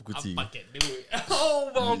no difficulty. I fucking do it.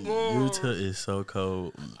 Oh my god. Yuta is so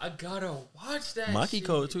cold. I gotta watch that. Maki shit.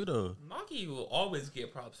 cold too though. Maki will always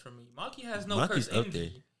get props from me. Maki has no curse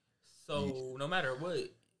energy. So no matter what,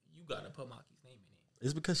 you gotta put Maki's name in it.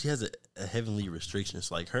 It's because she has a heavenly restriction. It's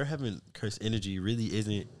like her having curse energy really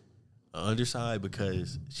isn't underside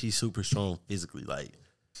because she's super strong physically. Like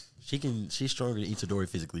she's stronger than Itadori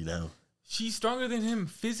physically now. She's stronger than him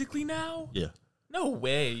physically now? Yeah. No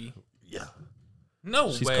way. Yeah.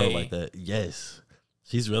 No She's way. cold like that. Yes.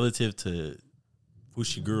 She's relative to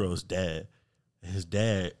Fushiguro's dad. His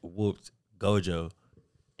dad whooped Gojo,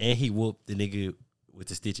 and he whooped the nigga with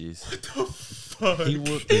the stitches. What the fuck?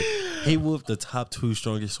 He whooped the top 2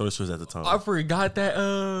 strongest sorcerers at the time. I forgot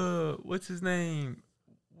that. What's his name?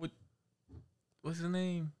 What's his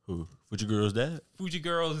name? Who? Fushiguro's dad?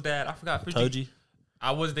 Fujigiro's dad. I forgot. Toji?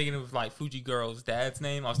 I was thinking of like Fujigiro's dad's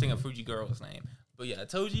name. I was thinking of Fujigiro's name. But yeah,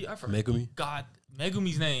 Toji, I forgot. Megumi? God,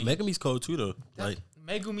 Megumi's name. Megumi's cold too, though. Like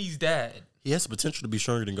Megumi's dad. He has the potential to be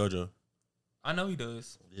stronger than Gojo. I know he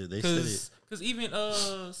does. Yeah, they said it. Because even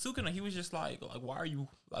Sukuna, he was just like why are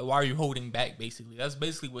you holding back? Basically, that's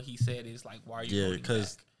basically what he said. Is like, why are you holding back? Yeah,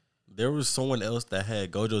 because there was someone else that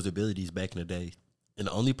had Gojo's abilities back in the day, and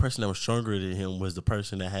the only person that was stronger than him was the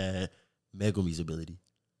person that had Megumi's ability.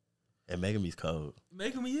 And Megumi's cold.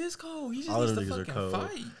 Megumi is cold. He just All needs the to niggas fucking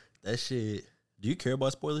fight. That shit. Do you care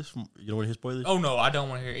about spoilers? You don't want to hear spoilers? Oh no, I don't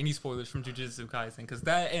want to hear any spoilers from Jujutsu Kaisen because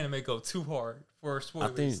that anime go too hard for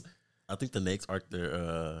spoilers. I think the next arc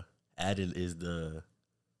they're adding is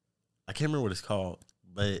I can't remember what it's called,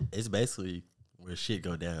 but it's basically where shit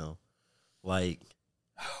go down. Like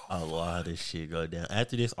a lot of shit go down.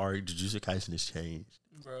 After this arc, Jujutsu Kaisen has changed.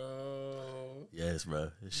 Bro. Yes,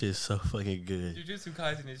 bro. This shit's so fucking good. Jujutsu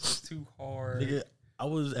Kaisen is just too hard. Nigga, I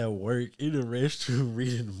was at work in the restroom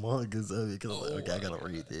reading mangas of it because I'm like, okay, I gotta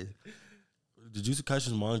read this. Jujutsu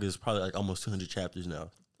Kaisen's manga is probably like almost 200 chapters now.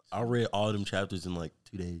 I read all them chapters in like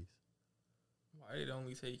 2 days. Why did it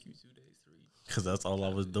only take you 2 days to read? Because that's all I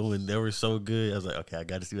was doing. They were so good. I was like, okay, I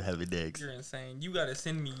got to see what happens next. You're insane. You got to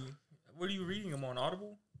send me. What are you reading them on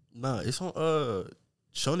Audible? Nah, it's on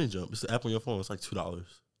Shonen Jump. It's the app on your phone. It's like $2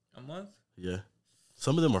 a month. Yeah,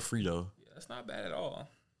 some of them are free though. Yeah, that's not bad at all.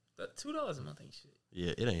 That $2 a month ain't shit.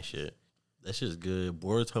 Yeah, it ain't shit. That shit's good.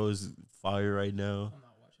 Boruto is fire right now. I'm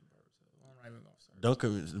not watching Boruto. I'm not even gonna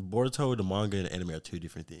start. Boruto, the manga, and the anime are 2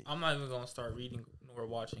 different things. I'm not even gonna start reading nor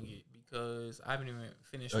watching it because I haven't even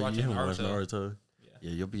finished watching Naruto. Watch Naruto.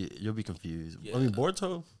 Yeah, you'll be confused. Yeah. I mean,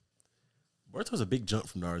 Boruto's a big jump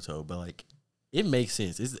from Naruto, but like it makes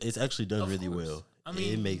sense. It's actually done really well. I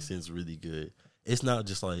mean, it makes sense really good. It's not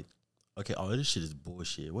just like, okay, all this shit is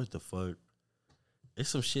bullshit. What the fuck? It's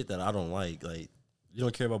some shit that I don't like. Like, you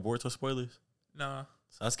don't care about Boruto spoilers? Nah.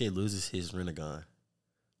 Sasuke loses his Rinnegan,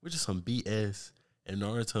 which is some BS, and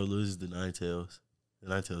Naruto loses the Nine Tails. The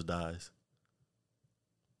Nine Tails dies.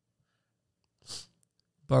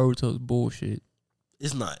 Boruto's bullshit.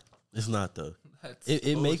 It's not. It's not though.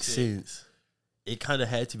 It makes sense. It kind of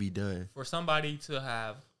had to be done for somebody to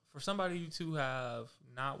have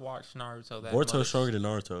not watched Naruto. Boruto's stronger than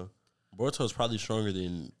Naruto. Boruto's probably stronger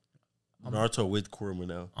than Naruto with Kurama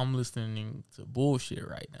now. I'm listening to bullshit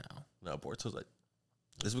right now. No, Boruto's like,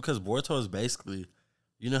 it's because Boruto is basically,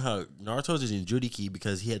 you know how Naruto's is in Jinchuriki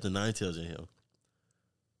because he had the Nine Tails in him.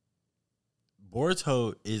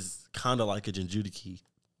 Boruto is kind of like a Jinchuriki,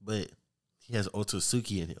 but he has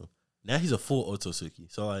Otsutsuki in him. Now he's a full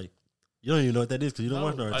Otsutsuki. So like, you don't even know what that is because you don't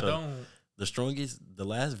watch Naruto. I don't. The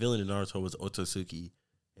last villain in Naruto was Otsutsuki,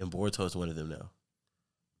 and Boruto is one of them now.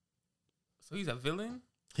 So he's a villain?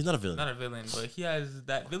 He's not a villain. Not a villain, but he has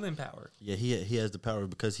that villain power. Yeah, he has the power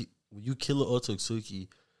because when you kill an Otsutsuki,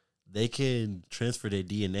 they can transfer their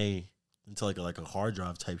DNA into like a hard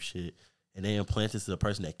drive type shit, and they implant it to the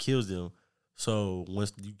person that kills them. So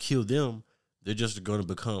once you kill them, they're just going to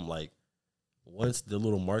become like, once the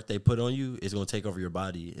little mark they put on you is going to take over your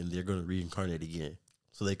body, and they're going to reincarnate again.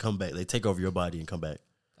 So they come back, they take over your body and come back.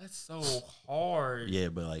 That's so hard. Yeah,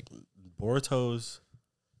 but like Boruto's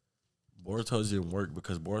didn't work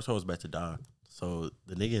because Boruto was about to die. So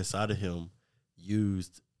the nigga inside of him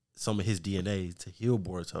used some of his DNA to heal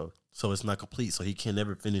Boruto. So it's not complete. So he can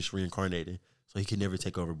never finish reincarnating. So he can never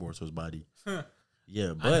take over Boruto's body.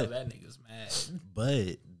 Yeah, but I know that nigga's mad.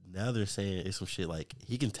 But now they're saying it's some shit like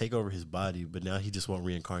he can take over his body, but now he just won't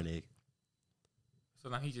reincarnate. So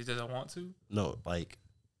now he just doesn't want to? No, like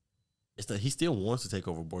it's not. He still wants to take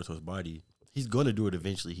over Boruto's body. He's gonna do it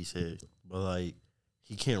eventually, he said. But like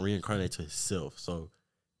he can't reincarnate to himself. So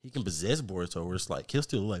he can possess Boruto where it's like he'll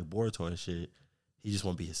still look like Boruto and shit. He just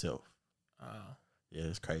won't be himself. Yeah,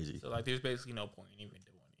 it's crazy. So like there's basically no point in even doing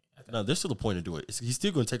it. No, there's still a point in doing it. He's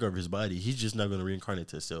still gonna take over his body. He's just not gonna reincarnate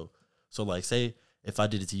to himself. So like say if I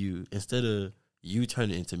did it to you, instead of you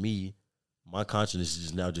turning into me, my consciousness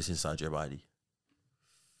is now just inside your body.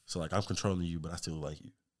 So like I'm controlling you, but I still like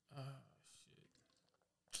you. Oh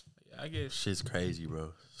shit. Yeah, I guess shit's crazy,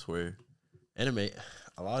 bro. Swear. Anime,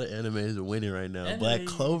 a lot of animes are winning right now. Anime, Black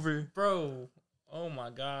Clover, bro. Oh my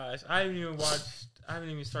gosh, I haven't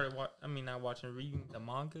even started. Not watching, reading the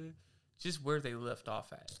manga. Just where they left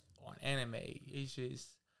off at on anime. It's just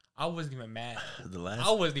I wasn't even mad.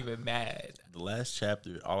 I wasn't even mad. The last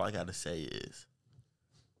chapter, all I gotta say is,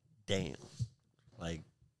 damn, like,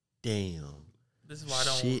 damn. This is why I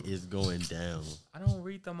don't. Shit is going down. I don't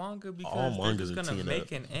read the manga because they're just gonna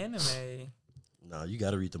make an anime. No, you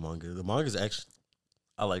gotta read the manga. The manga's actually,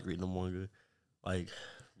 I like reading the manga. Like,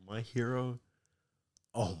 My Hero.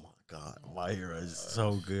 Oh my God, My Hero is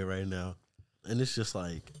so good right now, and it's just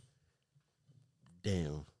like,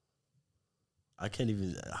 damn. I can't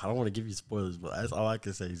even. I don't want to give you spoilers, but that's all I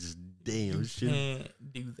can say is just damn. You can't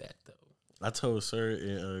do that though. I told Sir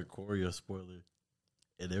and Corey a spoiler,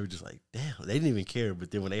 and they were just like, damn. They didn't even care, but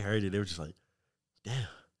then when they heard it, they were just like, damn.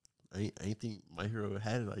 I ain't think My Hero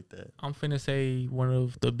had it like that. I'm finna say one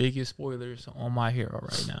of the biggest spoilers on My Hero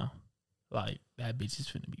right now. Like, that bitch is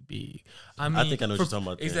finna be big. I mean, I think I know what you're talking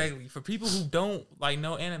about. Exactly. For people who don't like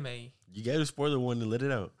know anime, you gave a spoiler one and let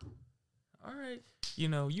it out. All right. You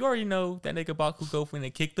know, you already know that nigga Bakugo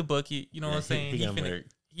finna kick the bucket. You know what I'm saying?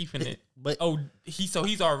 He finna. But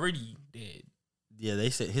he's already dead. Yeah, they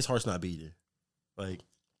said his heart's not beating. Like,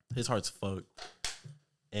 his heart's fucked.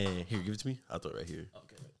 And here, give it to me. I'll throw it right here.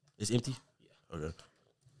 Okay. It's empty? Yeah.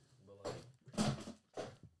 Okay.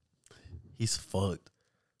 He's fucked.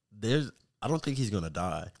 I don't think he's gonna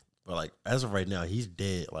die. But like, as of right now, he's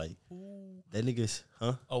dead. Like, that nigga's,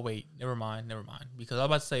 huh? Oh wait, never mind. Because I was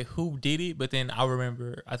about to say who did it, but then I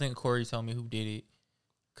remember, I think Corey told me who did it.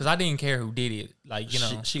 Because I didn't care who did it. Like, you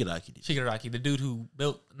know. Shigaraki did. Shigaraki, the dude who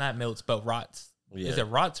but rots. Yeah. Is it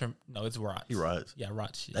rots or, no, it's rots. He rots. Yeah,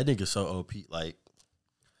 rots shit. That nigga's so OP. Like,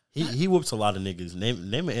 he whoops a lot of niggas.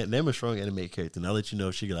 Name a strong anime character, and I'll let you know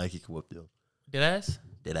if Shigaraki can whoop them. Deadass?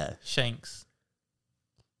 Shanks.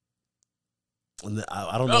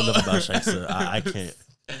 I don't know enough about Shanks, so I can't.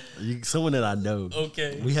 Someone that I know.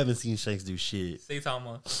 Okay. We haven't seen Shanks do shit.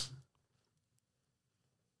 Saitama.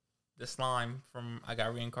 The slime from I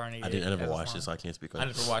Got Reincarnated. I never watched it, so I can't speak on it. I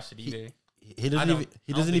never watched it either. He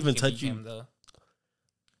doesn't even touch you. Him,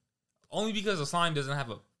 only because the slime doesn't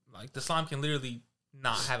have the slime can literally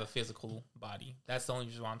not have a physical body. That's the only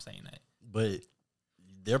reason why I'm saying that. But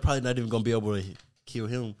they're probably not even going to be able to kill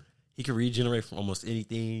him. He can regenerate from almost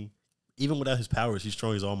anything. Even without his powers, he's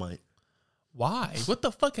strong as All Might. Why? What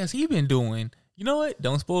the fuck has he been doing? You know what?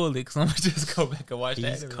 Don't spoil it, because I'm going to just go back and watch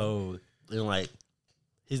that. He's cold. And like,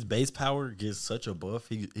 his base power gets such a buff.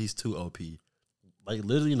 He's too OP. Like,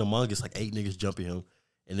 literally in the manga, it's like 8 niggas jumping him,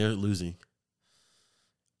 and they're losing.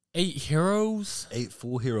 8 heroes? 8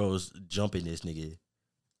 full heroes jumping this nigga.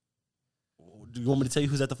 Do you want me to tell you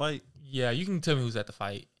who's at the fight? Yeah, you can tell me who's at the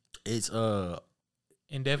fight. It's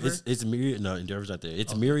Endeavor? It's Mirio. No, Endeavor's not there.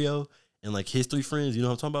 It's Mirio and like his 3 friends. You know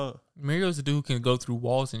what I'm talking about? Mirio's the dude who can go through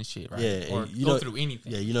walls and shit, right? Yeah. Or go through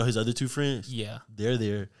anything. Yeah, you know his other 2 friends? Yeah. They're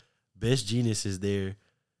there. Best Genius is there.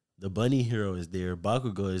 The Bunny Hero is there.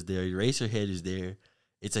 Bakugo is there. Eraserhead is there.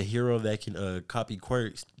 It's a hero that can copy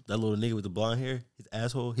quirks. That little nigga with the blonde hair, his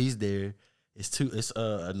asshole, he's there. It's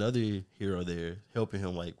another hero there helping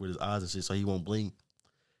him like with his eyes and shit so he won't blink.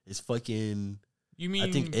 It's fucking. You mean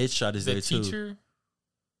I think Edgeshot is there too. The teacher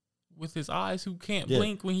with his eyes who can't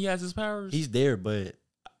blink when he has his powers? He's there, but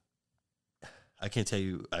I can't tell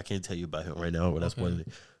you about him right now without spoiling it.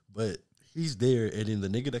 But he's there, and then the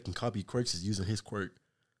nigga that can copy quirks is using his quirk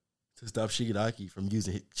to stop Shigaraki from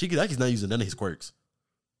using it. Shigaraki's not using none of his quirks.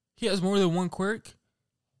 He has more than one quirk?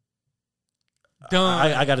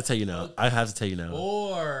 Done. I got to tell you now. I have to tell you now.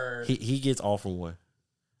 Or he gets all from one.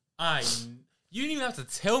 You didn't even have to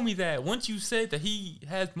tell me that. Once you said that he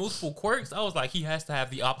has multiple quirks, I was like, he has to have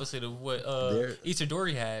the opposite of what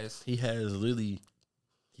Itadori has. He has literally,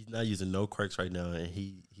 he's not using no quirks right now, and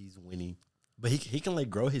he's winning. But he can like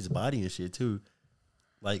grow his body and shit too.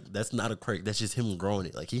 Like that's not a quirk. That's just him growing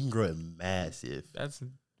it. Like he can grow it massive. That's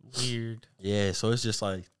weird. Yeah. So it's just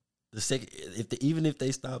like even if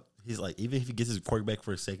they stop, he's like even if he gets his quirk back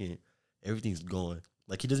for a second, everything's gone.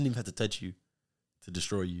 Like he doesn't even have to touch you to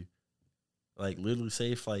destroy you. Like literally,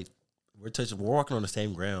 say if like we're walking on the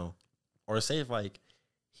same ground, or say if like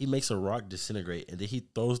he makes a rock disintegrate and then he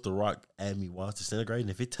throws the rock at me while it's disintegrating.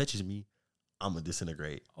 If it touches me, I'm gonna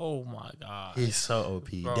disintegrate. Oh my god, he's so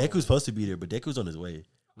OP. Bro. Deku's supposed to be there, but Deku's on his way.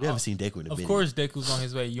 We haven't seen Deku in a minute. Of course, Deku's on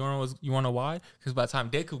his way. You wanna know why? Because by the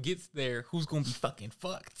time Deku gets there, who's gonna be fucking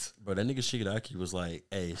fucked? Bro, that nigga Shigaraki was like,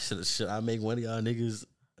 "Hey, should I make one of y'all niggas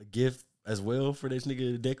a gift as well for this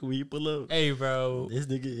nigga Deku when you pull up?" Hey, bro, this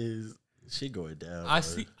nigga is. Shit going down. I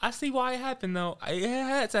see why it happened though. It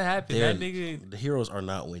had to happen. That nigga. The heroes are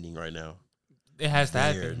not winning right now. It has to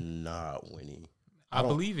They're happen. not winning. I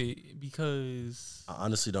believe it because I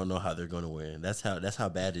honestly don't know how they're going to win. That's how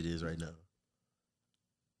bad it is right now.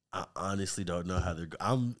 I honestly don't know how they're.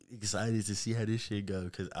 I'm excited to see how this shit go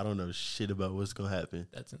because I don't know shit about what's gonna happen.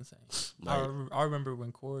 That's insane. Like, I remember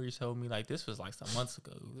when Corey told me like this was like some months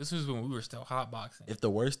ago. This was when we were still hotboxing. If the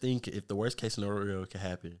worst case scenario can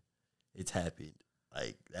happen, it's happened.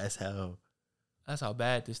 Like that's how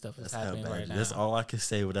bad this stuff is happening right now. That's all I can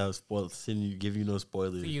say without giving you no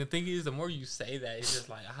spoilers. See, the thing is, the more you say that, it's just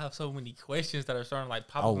like I have so many questions that are starting to like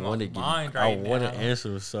pop up in my mind right now. I want to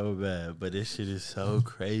answer so bad, but this shit is so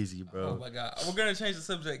crazy, bro. Oh my god, we're gonna change the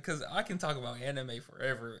subject because I can talk about anime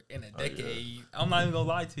forever in a decade. Yeah. I'm not even gonna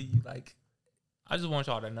lie to you. Like, I just want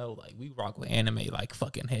y'all to know, like, we rock with anime like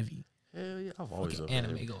fucking heavy. Hell yeah, I've always loved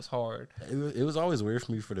anime. Goes hard. It was always weird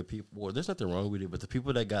for me for the people. Well, there's nothing wrong with it, but the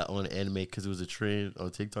people that got on anime because it was a trend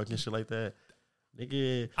on TikTok and shit like that,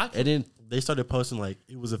 nigga. And then they started posting like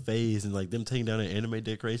it was a phase and like them taking down the anime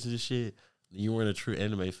decorations and shit. You weren't a true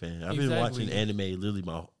anime fan. I've been watching anime literally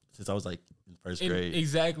since I was like in first grade.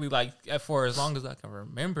 Exactly, like for as long as I can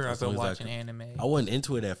remember, I've been watching anime. I wasn't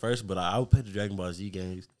into it at first, but I would play the Dragon Ball Z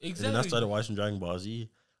games. Exactly. And then I started watching Dragon Ball Z.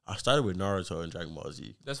 I started with Naruto and Dragon Ball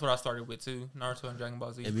Z. That's what I started with too, Naruto and Dragon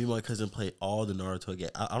Ball Z. And me and my cousin played all the Naruto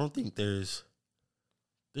games. I don't think there's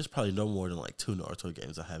probably no more than like 2 Naruto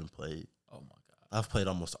games I haven't played. Oh my god. I've played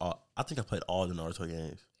almost all. I think I played all the Naruto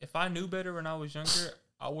games. If I knew better when I was younger,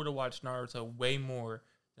 I would have watched Naruto way more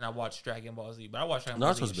than I watched Dragon Ball Z. But I watched Dragon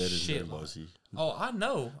Ball Z. Naruto's better than Dragon Ball Z. Oh, I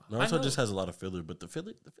know. Naruto just has a lot of filler, but the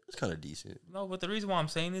filler's kind of decent. No, but the reason why I'm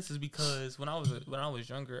saying this is because when I was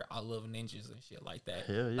younger, I love ninjas and shit like that.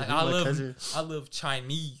 Hell yeah. Like I love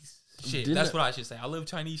Chinese shit. That's what I should say. I love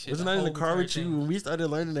Chinese shit. Wasn't I in the car with you when we started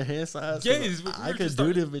learning the hand signs? Yes, I could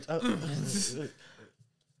do this, bitch.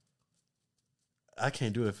 I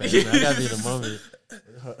can't do it fast. I gotta be in the moment.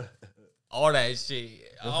 All that shit.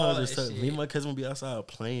 Me and my cousin would be outside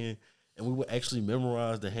playing, and we would actually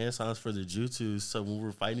memorize the hand signs for the jutsus. So when we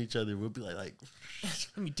were fighting each other, we'd be like,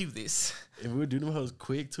 let me do this. And we would do them hoes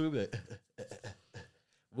quick too, but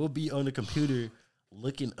we'll be on the computer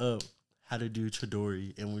looking up how to do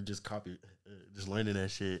Chidori, and we'll just copy, just learning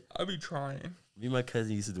that shit. I be trying. Me and my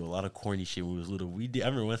cousin used to do a lot of corny shit when we was little. I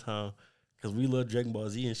remember one time, because we love Dragon Ball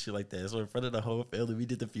Z and shit like that. So in front of the whole family, we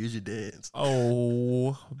did the fusion dance.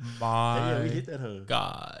 Oh my yeah, we hit that hoe.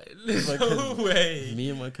 God. No way. Me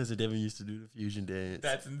and my cousin Devin used to do the fusion dance.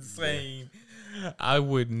 That's insane. Yeah. I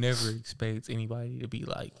would never expect anybody to be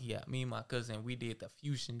like, yeah, me and my cousin, we did the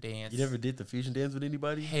fusion dance. You never did the fusion dance with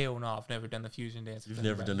anybody? Hell no, I've never done the fusion dance. You've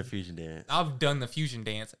never done the fusion dance? I've done the fusion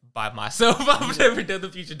dance by myself. I've never done the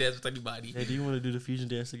fusion dance with anybody. Hey, do you want to do the fusion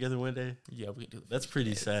dance together one day? Yeah, we can do the That's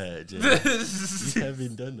pretty sad, Jay. You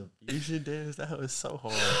haven't done the fusion dance? That was so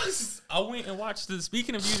hard. I went and watched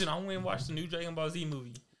speaking of fusion, I went and watched the new Dragon Ball Z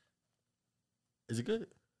movie. Is it good?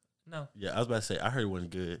 No. Yeah, I was about to say, I heard it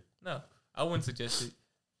wasn't good. No, I wouldn't suggest it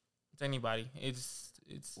to anybody. It's.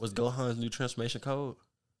 Was Gohan's new transformation cold?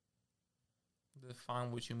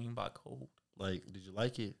 Define what you mean by cold. Like, did you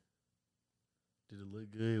like it? Did it look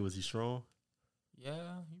good? Was he strong? Yeah,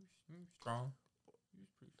 he was strong. He was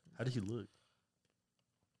pretty strong. How did he look?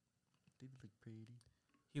 Did he look pretty?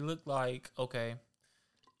 He looked like, okay,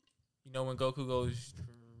 you know when Goku goes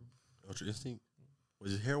Ultra Instinct?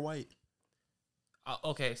 Was his hair white?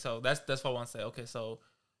 Okay, so that's what I want to say. Okay, so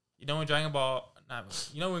you know when Dragon Ball,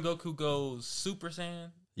 you know when Goku goes Super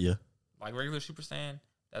Saiyan? Yeah. Like regular Super Saiyan?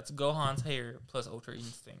 That's Gohan's hair plus Ultra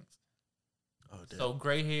Instinct. Oh, damn. So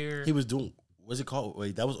gray hair. He was doing, what's it called?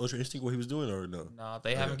 Wait, that was Ultra Instinct what he was doing or no? No,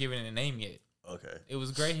 they haven't given it a name yet. Okay. It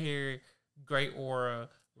was gray hair, great aura,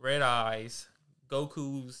 red eyes,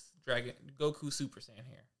 Goku Super Saiyan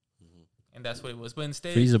hair. Mm-hmm. And that's what it was. But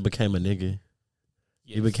instead, Frieza became a nigga.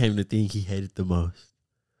 Yes. He became the thing he hated the most.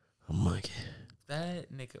 I'm like,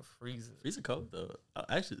 that nigga Frieza. Frieza cold though.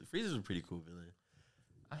 Actually, Frieza's a pretty cool villain.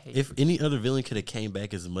 I hate if any other villain could have came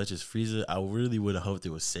back as much as Frieza, I really would have hoped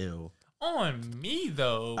it was Cell. On me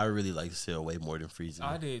though, I really liked Cell way more than Frieza.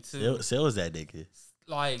 I did too. Cell was that nigga.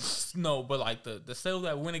 Like no, but like the Cell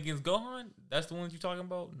that went against Gohan, that's the ones you talking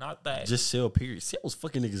about, not that. Just Cell. Period. Cell was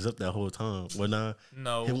fucking niggas up that whole time. Well, nah.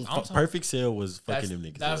 No, Perfect Cell was fucking them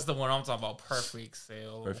niggas. That's the one I'm talking about. Perfect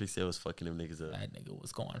Cell. Perfect Cell was fucking them niggas up. That nigga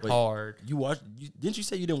was going hard. You watched? Didn't you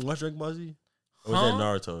say you didn't watch Dragon Ball Z? Or was that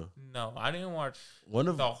Naruto? No, I didn't watch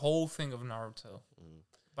the whole thing of Naruto,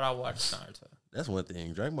 but I watched Naruto. That's one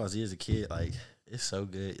thing. Dragon Ball Z as a kid, like, it's so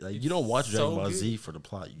good. Like, you don't watch Dragon Ball Z for the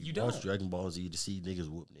plot. You watch Dragon Ball Z to see niggas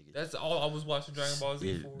whoop niggas. That's all I was watching Dragon Ball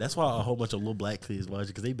Z for. That's why a whole bunch of little black kids watch it,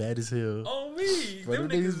 because they bad as hell. Oh, me. Bro, them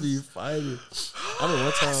niggas be fighting. I remember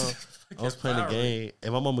one time, I was playing a game,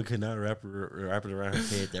 and my mama could not wrap it around her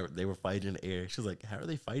head that they were fighting in the air. She was like, "How are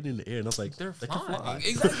they fighting in the air?" And I was like, "They're flying. Can fly.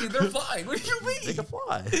 Exactly, they're flying. What do you mean? They can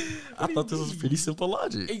fly." I thought this was pretty simple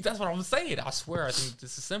logic. That's what I'm saying. I swear, I think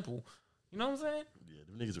this is simple. You know what I'm saying? Yeah,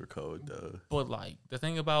 them niggas were cold though. But like the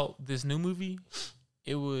thing about this new movie,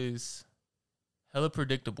 it was hella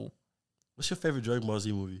predictable. What's your favorite Dragon Ball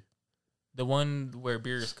Z movie? The one where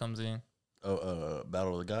Beerus comes in. Oh,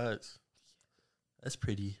 Battle of the Gods. That's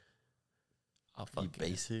pretty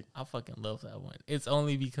basic. I fucking love that one. It's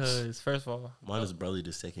only because, first of all, mine is Broly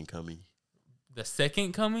the Second Coming. The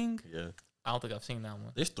Second Coming? Yeah. I don't think I've seen that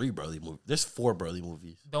one. There's 3 Broly movies. There's 4 Broly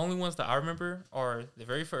movies. The only ones that I remember are the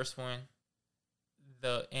very first one,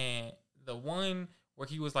 the one where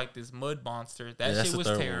he was like this mud monster. That shit was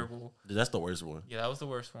terrible. That's the worst one. Yeah, that was the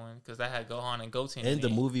worst one because that had Gohan and Goten. And the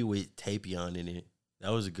movie with Tapion in it. That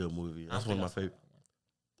was a good movie. That's one of my favorite.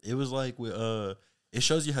 It was like with it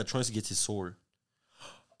shows you how Trunks gets his sword.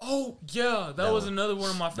 Oh yeah, that was another one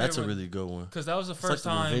of my favorites. That's a really good one because that was the first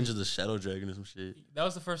time. Revenge of the Shadow Dragon or some shit. That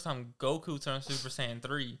was the first time Goku turned Super Saiyan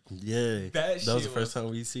 3. Yeah, that was the first time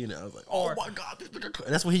we seen it. I was like, oh my god, this nigga.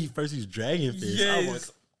 That's when he first used Dragon Fist.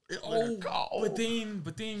 Yes. But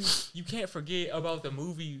then you can't forget about the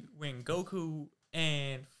movie when Goku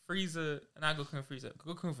and Frieza, not Goku and Frieza,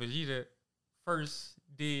 Goku and Vegeta first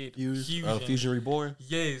did Fusion Reborn.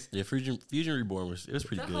 Yes. Yeah, Fusion Reborn was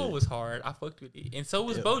pretty good. That whole was hard. I fucked with it. And so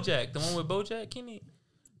was BoJack, the one with BoJack in it.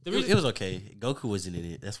 It was okay. Goku wasn't in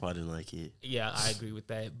it. That's why I didn't like it. Yeah, I agree with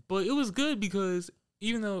that. But it was good because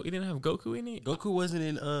even though it didn't have Goku in it. Goku wasn't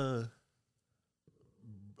in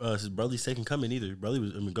Broly's Second Coming either.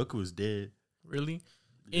 Goku was dead. Really?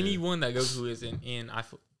 Yeah. Anyone that Goku isn't in,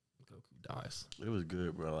 Goku dies. It was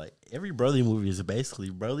good, bro. Like every Broly movie is basically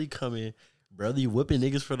Broly coming, Broly whooping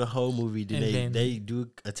niggas for the whole movie. Then they do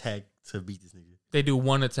attack to beat this nigga. They do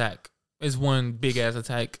one attack. It's one big ass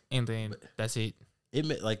attack, and then that's it. It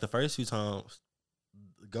meant like the first 2 times,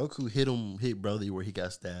 Goku hit Broly where he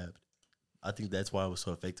got stabbed. I think that's why it was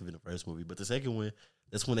so effective in the first movie. But the second one,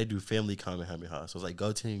 that's when they do family Kamehameha. So it's like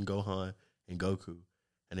Goten, Gohan, and Goku,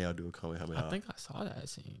 and they all do a Kamehameha. I think I saw that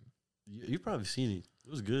scene. You probably seen it.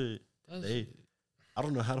 It was good. I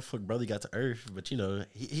don't know how the fuck Broly got to Earth, but you know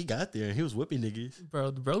he got there and he was whipping niggas.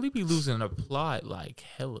 Bro, Broly be losing the plot like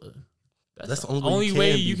hella. That's the only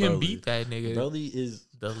way you can beat that nigga. Broly is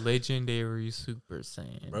the legendary Super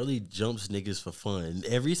Saiyan. Broly jumps niggas for fun.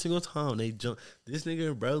 Every single time they jump, this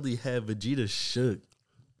nigga Broly had Vegeta shook.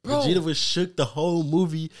 Bro. Vegeta was shook the whole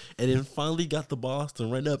movie and then finally got the boss to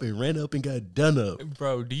ran up and got done up.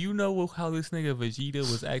 Bro, do you know how this nigga Vegeta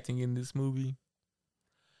was acting in this movie?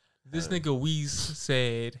 This nigga Whis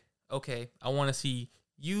said, okay, I want to see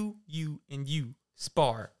you, and you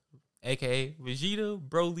spar. AKA Vegeta,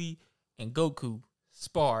 Broly, and Goku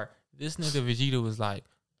spar. This nigga Vegeta was like,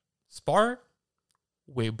 spar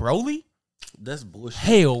with Broly? That's bullshit.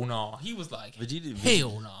 Hell no. He was like, Vegeta,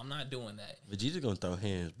 hell no, I'm not doing that. Vegeta's gonna throw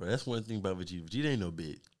hands, bro. That's one thing about Vegeta. Vegeta ain't no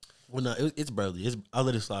bitch. Well, no, it's Broly. I'll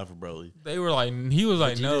let it slide for Broly. They were like, he was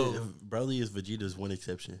like, no. Broly is Vegeta's one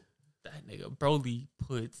exception. That nigga Broly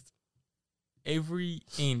puts every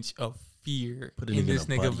inch of fear in this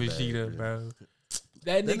nigga Vegeta, bro.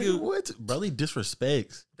 That nigga what? Broly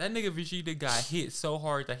disrespects. That nigga Vegeta got hit so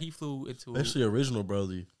hard that he flew into especially original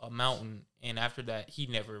Broly a mountain, and after that he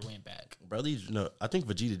never went back. I think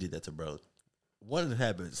Vegeta did that to Broly. What had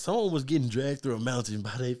happened? Someone was getting dragged through a mountain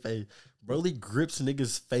by their face. Broly grips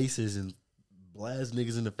niggas' faces and blasts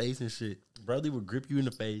niggas in the face and shit. Broly would grip you in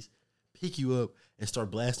the face, pick you up, and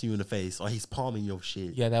start blasting you in the face, or he's palming your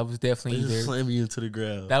shit. Yeah, that was definitely either slamming you into the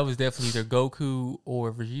ground. That was definitely either Goku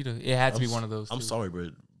or Vegeta. It had to be one of those. I'm sorry,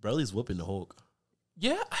 bro. Broly's whooping the Hulk.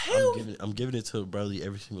 Yeah, hell. I'm giving it to Broly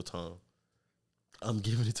every single time. I'm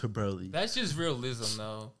giving it to Broly. That's just realism,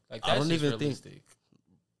 though. Like that's I don't even realistic. think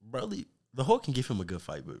Broly. The Hulk can give him a good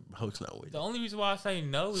fight, but Hulk's not with it. The only reason why I say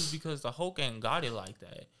no is because the Hulk ain't got it like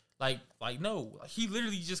that. Like no, he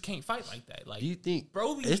literally just can't fight like that. Like, do you think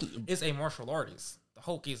Broly is a martial artist? The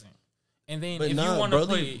Hulk isn't. And then if you want to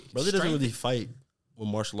play, Broly doesn't really fight with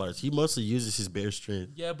martial arts. He mostly uses his bare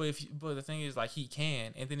strength. Yeah, but the thing is, like, he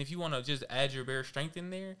can. And then if you want to just add your bare strength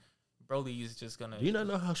in there, Broly is just gonna. Do you not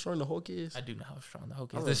know how strong the Hulk is? I do know how strong the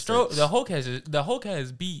Hulk is. The Hulk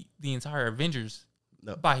has beat the entire Avengers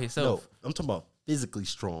by himself. No, I'm talking about physically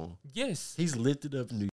strong. Yes, he's lifted up New